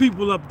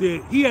people up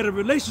there. He had a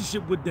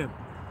relationship with them.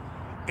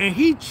 And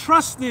he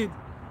trusted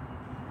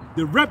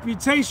the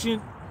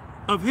reputation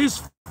of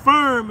his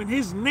firm and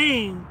his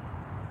name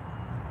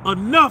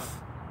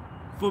enough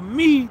for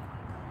me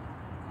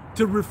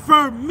to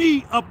refer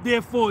me up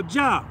there for a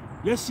job.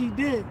 Yes, he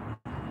did.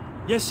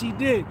 Yes, he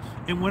did.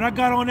 And when I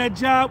got on that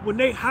job, when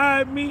they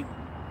hired me,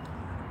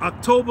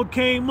 October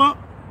came up.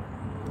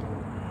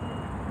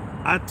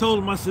 I told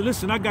him, I said,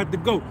 listen, I got to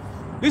go.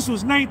 This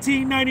was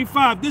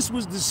 1995. This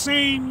was the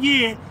same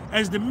year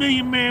as the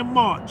Million Man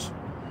March.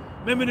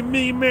 Remember the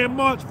Million Man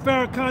March?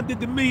 Farrakhan did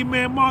the Million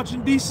Man March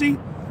in D.C.?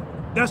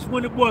 That's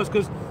when it was,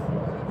 because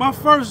my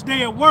first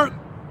day at work,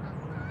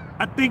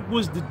 I think,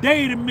 was the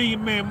day of the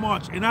Million Man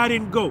March, and I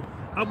didn't go.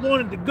 I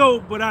wanted to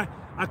go, but I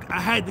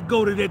had to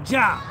go to that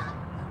job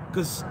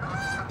because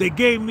they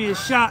gave me a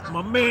shot.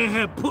 My man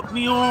had put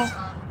me on.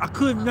 I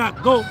could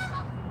not go.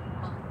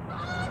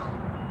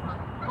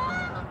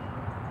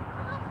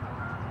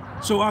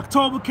 So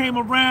October came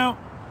around.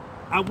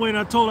 I went,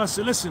 I told her, I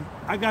said, listen,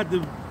 I got to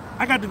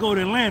go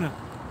to Atlanta.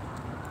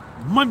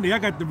 Monday, I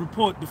got to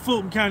report to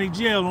Fulton County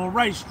Jail on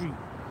Wright Street.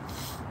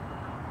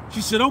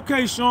 She said,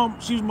 okay, Sean.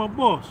 She was my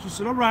boss. She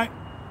said, all right.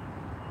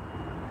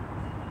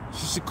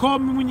 She said, call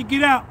me when you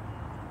get out.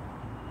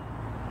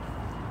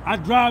 I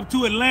drive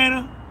to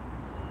Atlanta,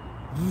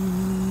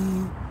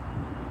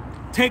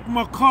 take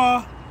my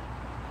car,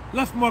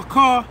 left my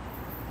car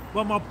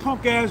by my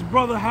punk ass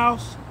brother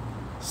house.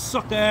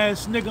 Sucker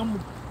ass nigga, I'm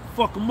gonna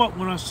fuck him up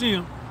when I see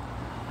him.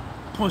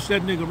 Punch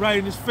that nigga right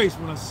in his face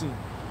when I see him.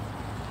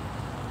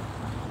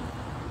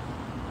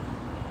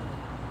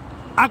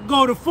 I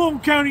go to Fulton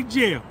County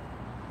Jail.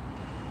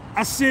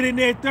 I sit in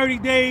there 30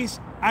 days.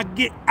 I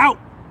get out.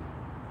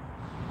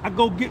 I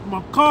go get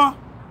my car.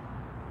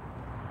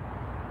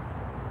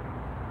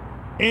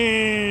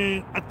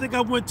 And I think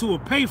I went to a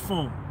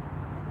payphone.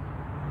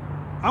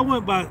 I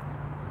went by,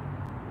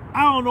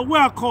 I don't know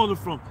where I called it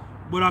from,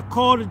 but I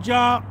called the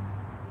job.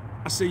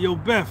 I said, yo,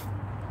 Beth.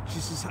 She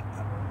says,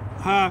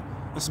 hi.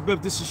 I said,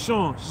 Beth, this is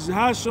Sean. She said,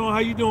 hi, Sean, how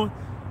you doing?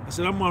 I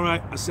said, I'm all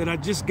right. I said, I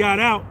just got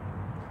out.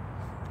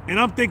 And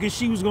I'm thinking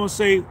she was gonna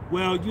say,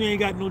 well, you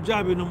ain't got no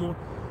job here no more.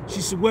 She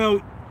said,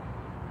 well,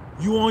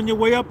 you on your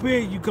way up here?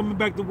 You coming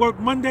back to work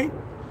Monday?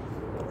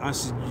 I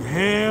said,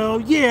 hell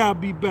yeah, I'll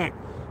be back.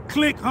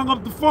 Click, hung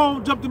up the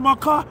phone, jumped in my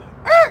car,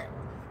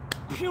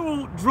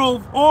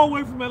 drove all the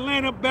way from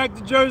Atlanta back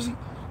to Jersey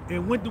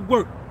and went to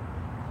work.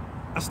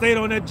 I stayed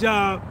on that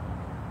job.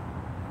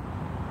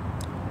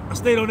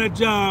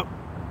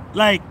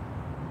 Like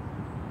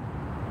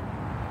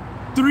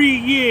 3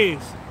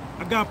 years.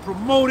 I got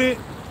promoted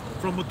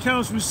from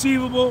accounts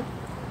receivable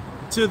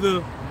to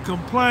the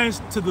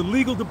compliance, to the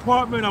legal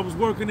department. I was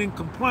working in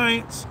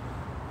compliance,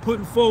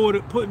 putting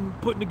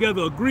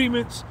together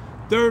agreements,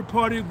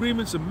 third-party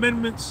agreements,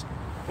 amendments,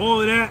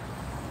 all of that,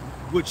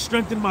 which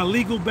strengthened my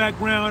legal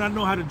background. I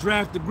know how to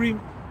draft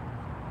agreement.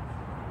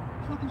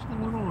 What is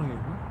going on here,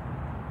 man?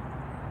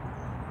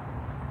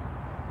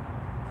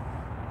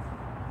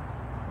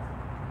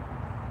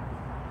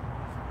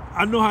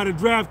 I know how to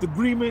draft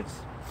agreements.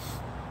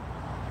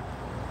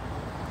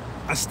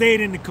 I stayed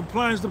in the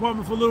compliance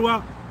department for a little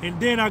while, and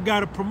then I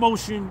got a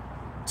promotion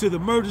to the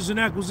mergers and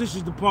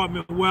acquisitions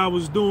department where I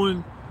was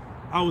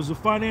a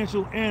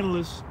financial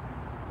analyst,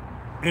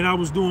 and I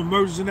was doing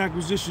mergers and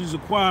acquisitions,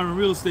 acquiring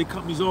real estate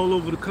companies all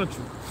over the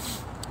country.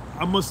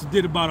 I must have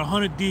did about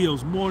 100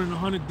 deals, more than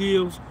 100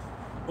 deals,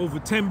 over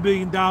 $10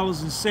 billion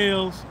in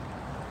sales,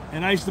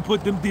 and I used to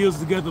put them deals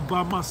together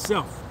by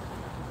myself.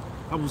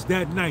 I was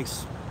that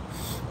nice.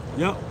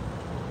 Yep.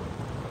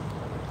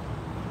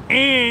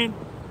 And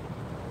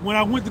when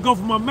I went to go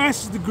for my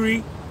master's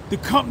degree, the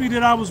company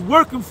that I was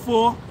working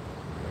for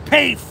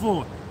paid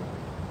for it.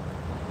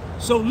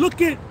 So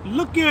look at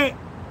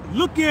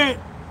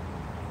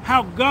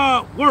how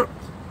God worked.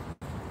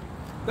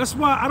 That's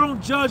why I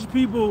don't judge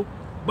people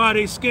by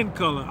their skin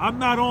color. I'm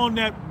not on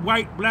that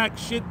white, black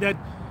shit, that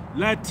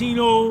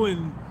Latino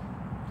and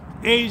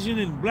Asian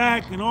and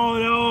black and all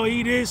that, oh,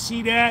 he this,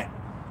 he that.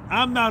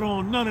 I'm not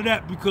on none of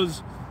that,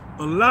 because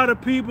a lot of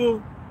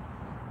people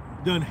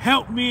done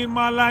helped me in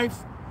my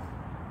life,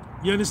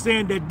 you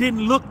understand, that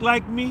didn't look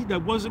like me,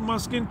 that wasn't my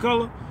skin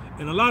color.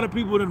 And a lot of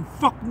people done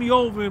fucked me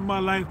over in my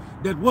life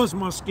that was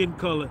my skin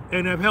color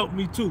and have helped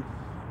me too.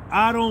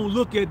 I don't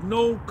look at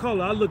no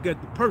color, I look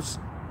at the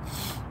person.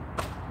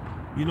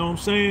 You know what I'm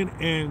saying?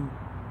 And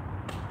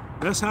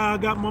that's how I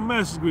got my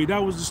master's degree.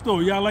 That was the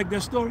story. Y'all like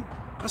that story?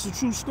 That's a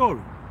true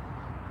story.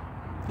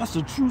 That's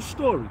a true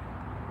story.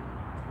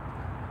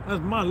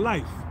 That's my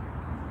life.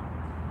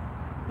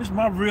 It's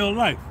my real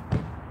life.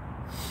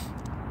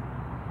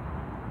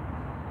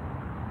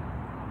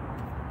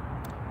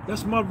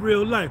 That's my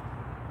real life.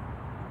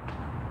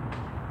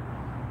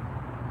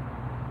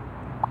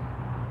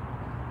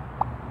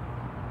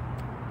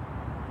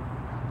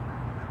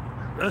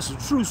 That's a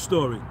true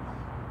story.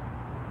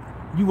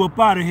 You up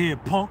out of here,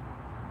 punk.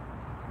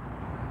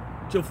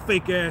 Get your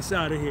fake ass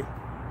out of here.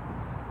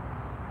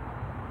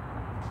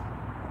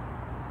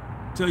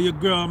 Tell your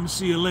girl I'm gonna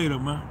see you later,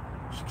 man.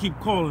 She keep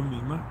calling me,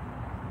 man.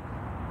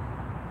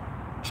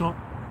 Chump.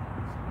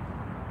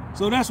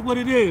 So that's what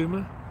it is,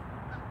 man.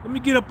 Let me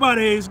get up out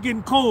of here. It's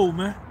getting cold,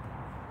 man.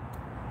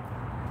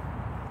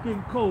 It's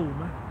getting cold,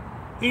 man.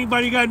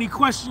 Anybody got any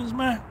questions,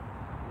 man?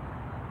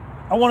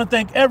 I want to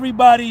thank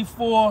everybody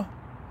for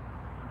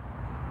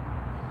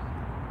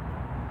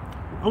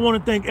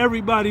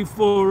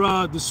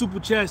the super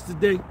chats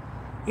today.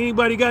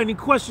 Anybody got any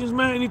questions,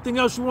 man? Anything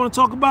else you want to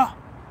talk about?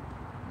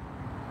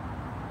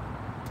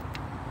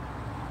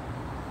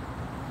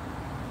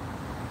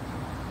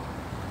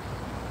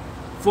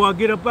 Before I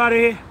get up out of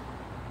here?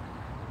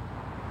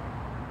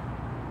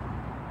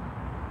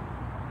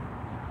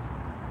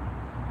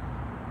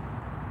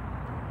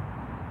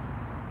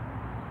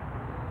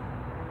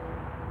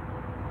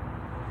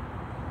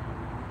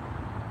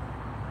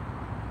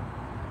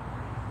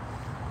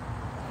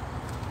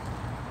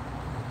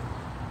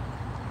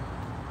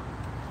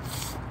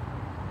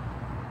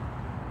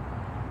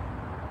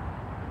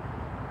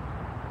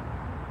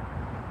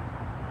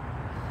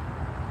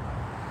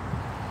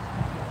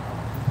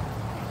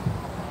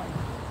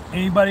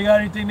 Anybody got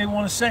anything they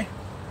want to say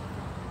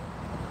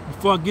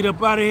before I get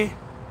up out of here?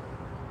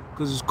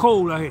 Because it's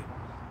cold out here.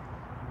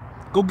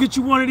 Go get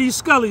you one of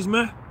these Scullies,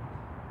 man.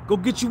 Go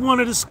get you one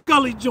of the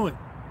Scully joint.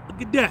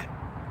 Look at that.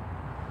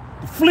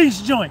 The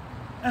fleece joint.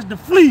 That's the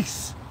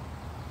fleece.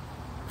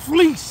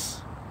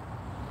 Fleece.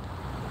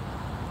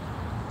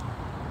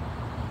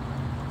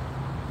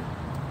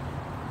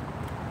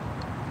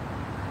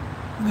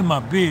 Look at my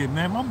beard,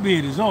 man. My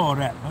beard is all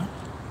that, man.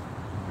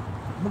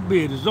 My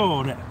beard is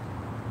all that.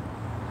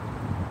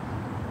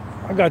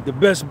 I got the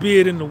best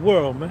beard in the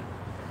world, man.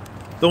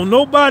 Don't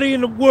nobody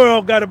in the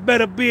world got a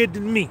better beard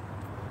than me.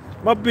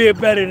 My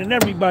beard better than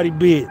everybody's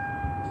beard.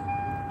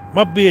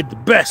 My beard the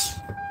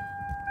best.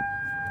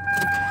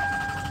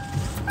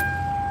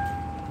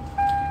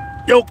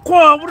 Yo,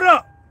 Quan, what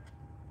up?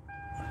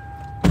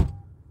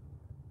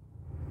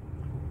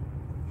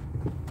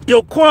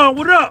 Yo, Quan,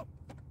 what up?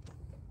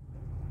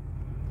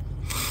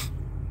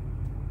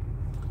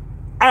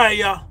 All right,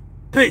 y'all.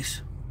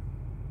 Peace.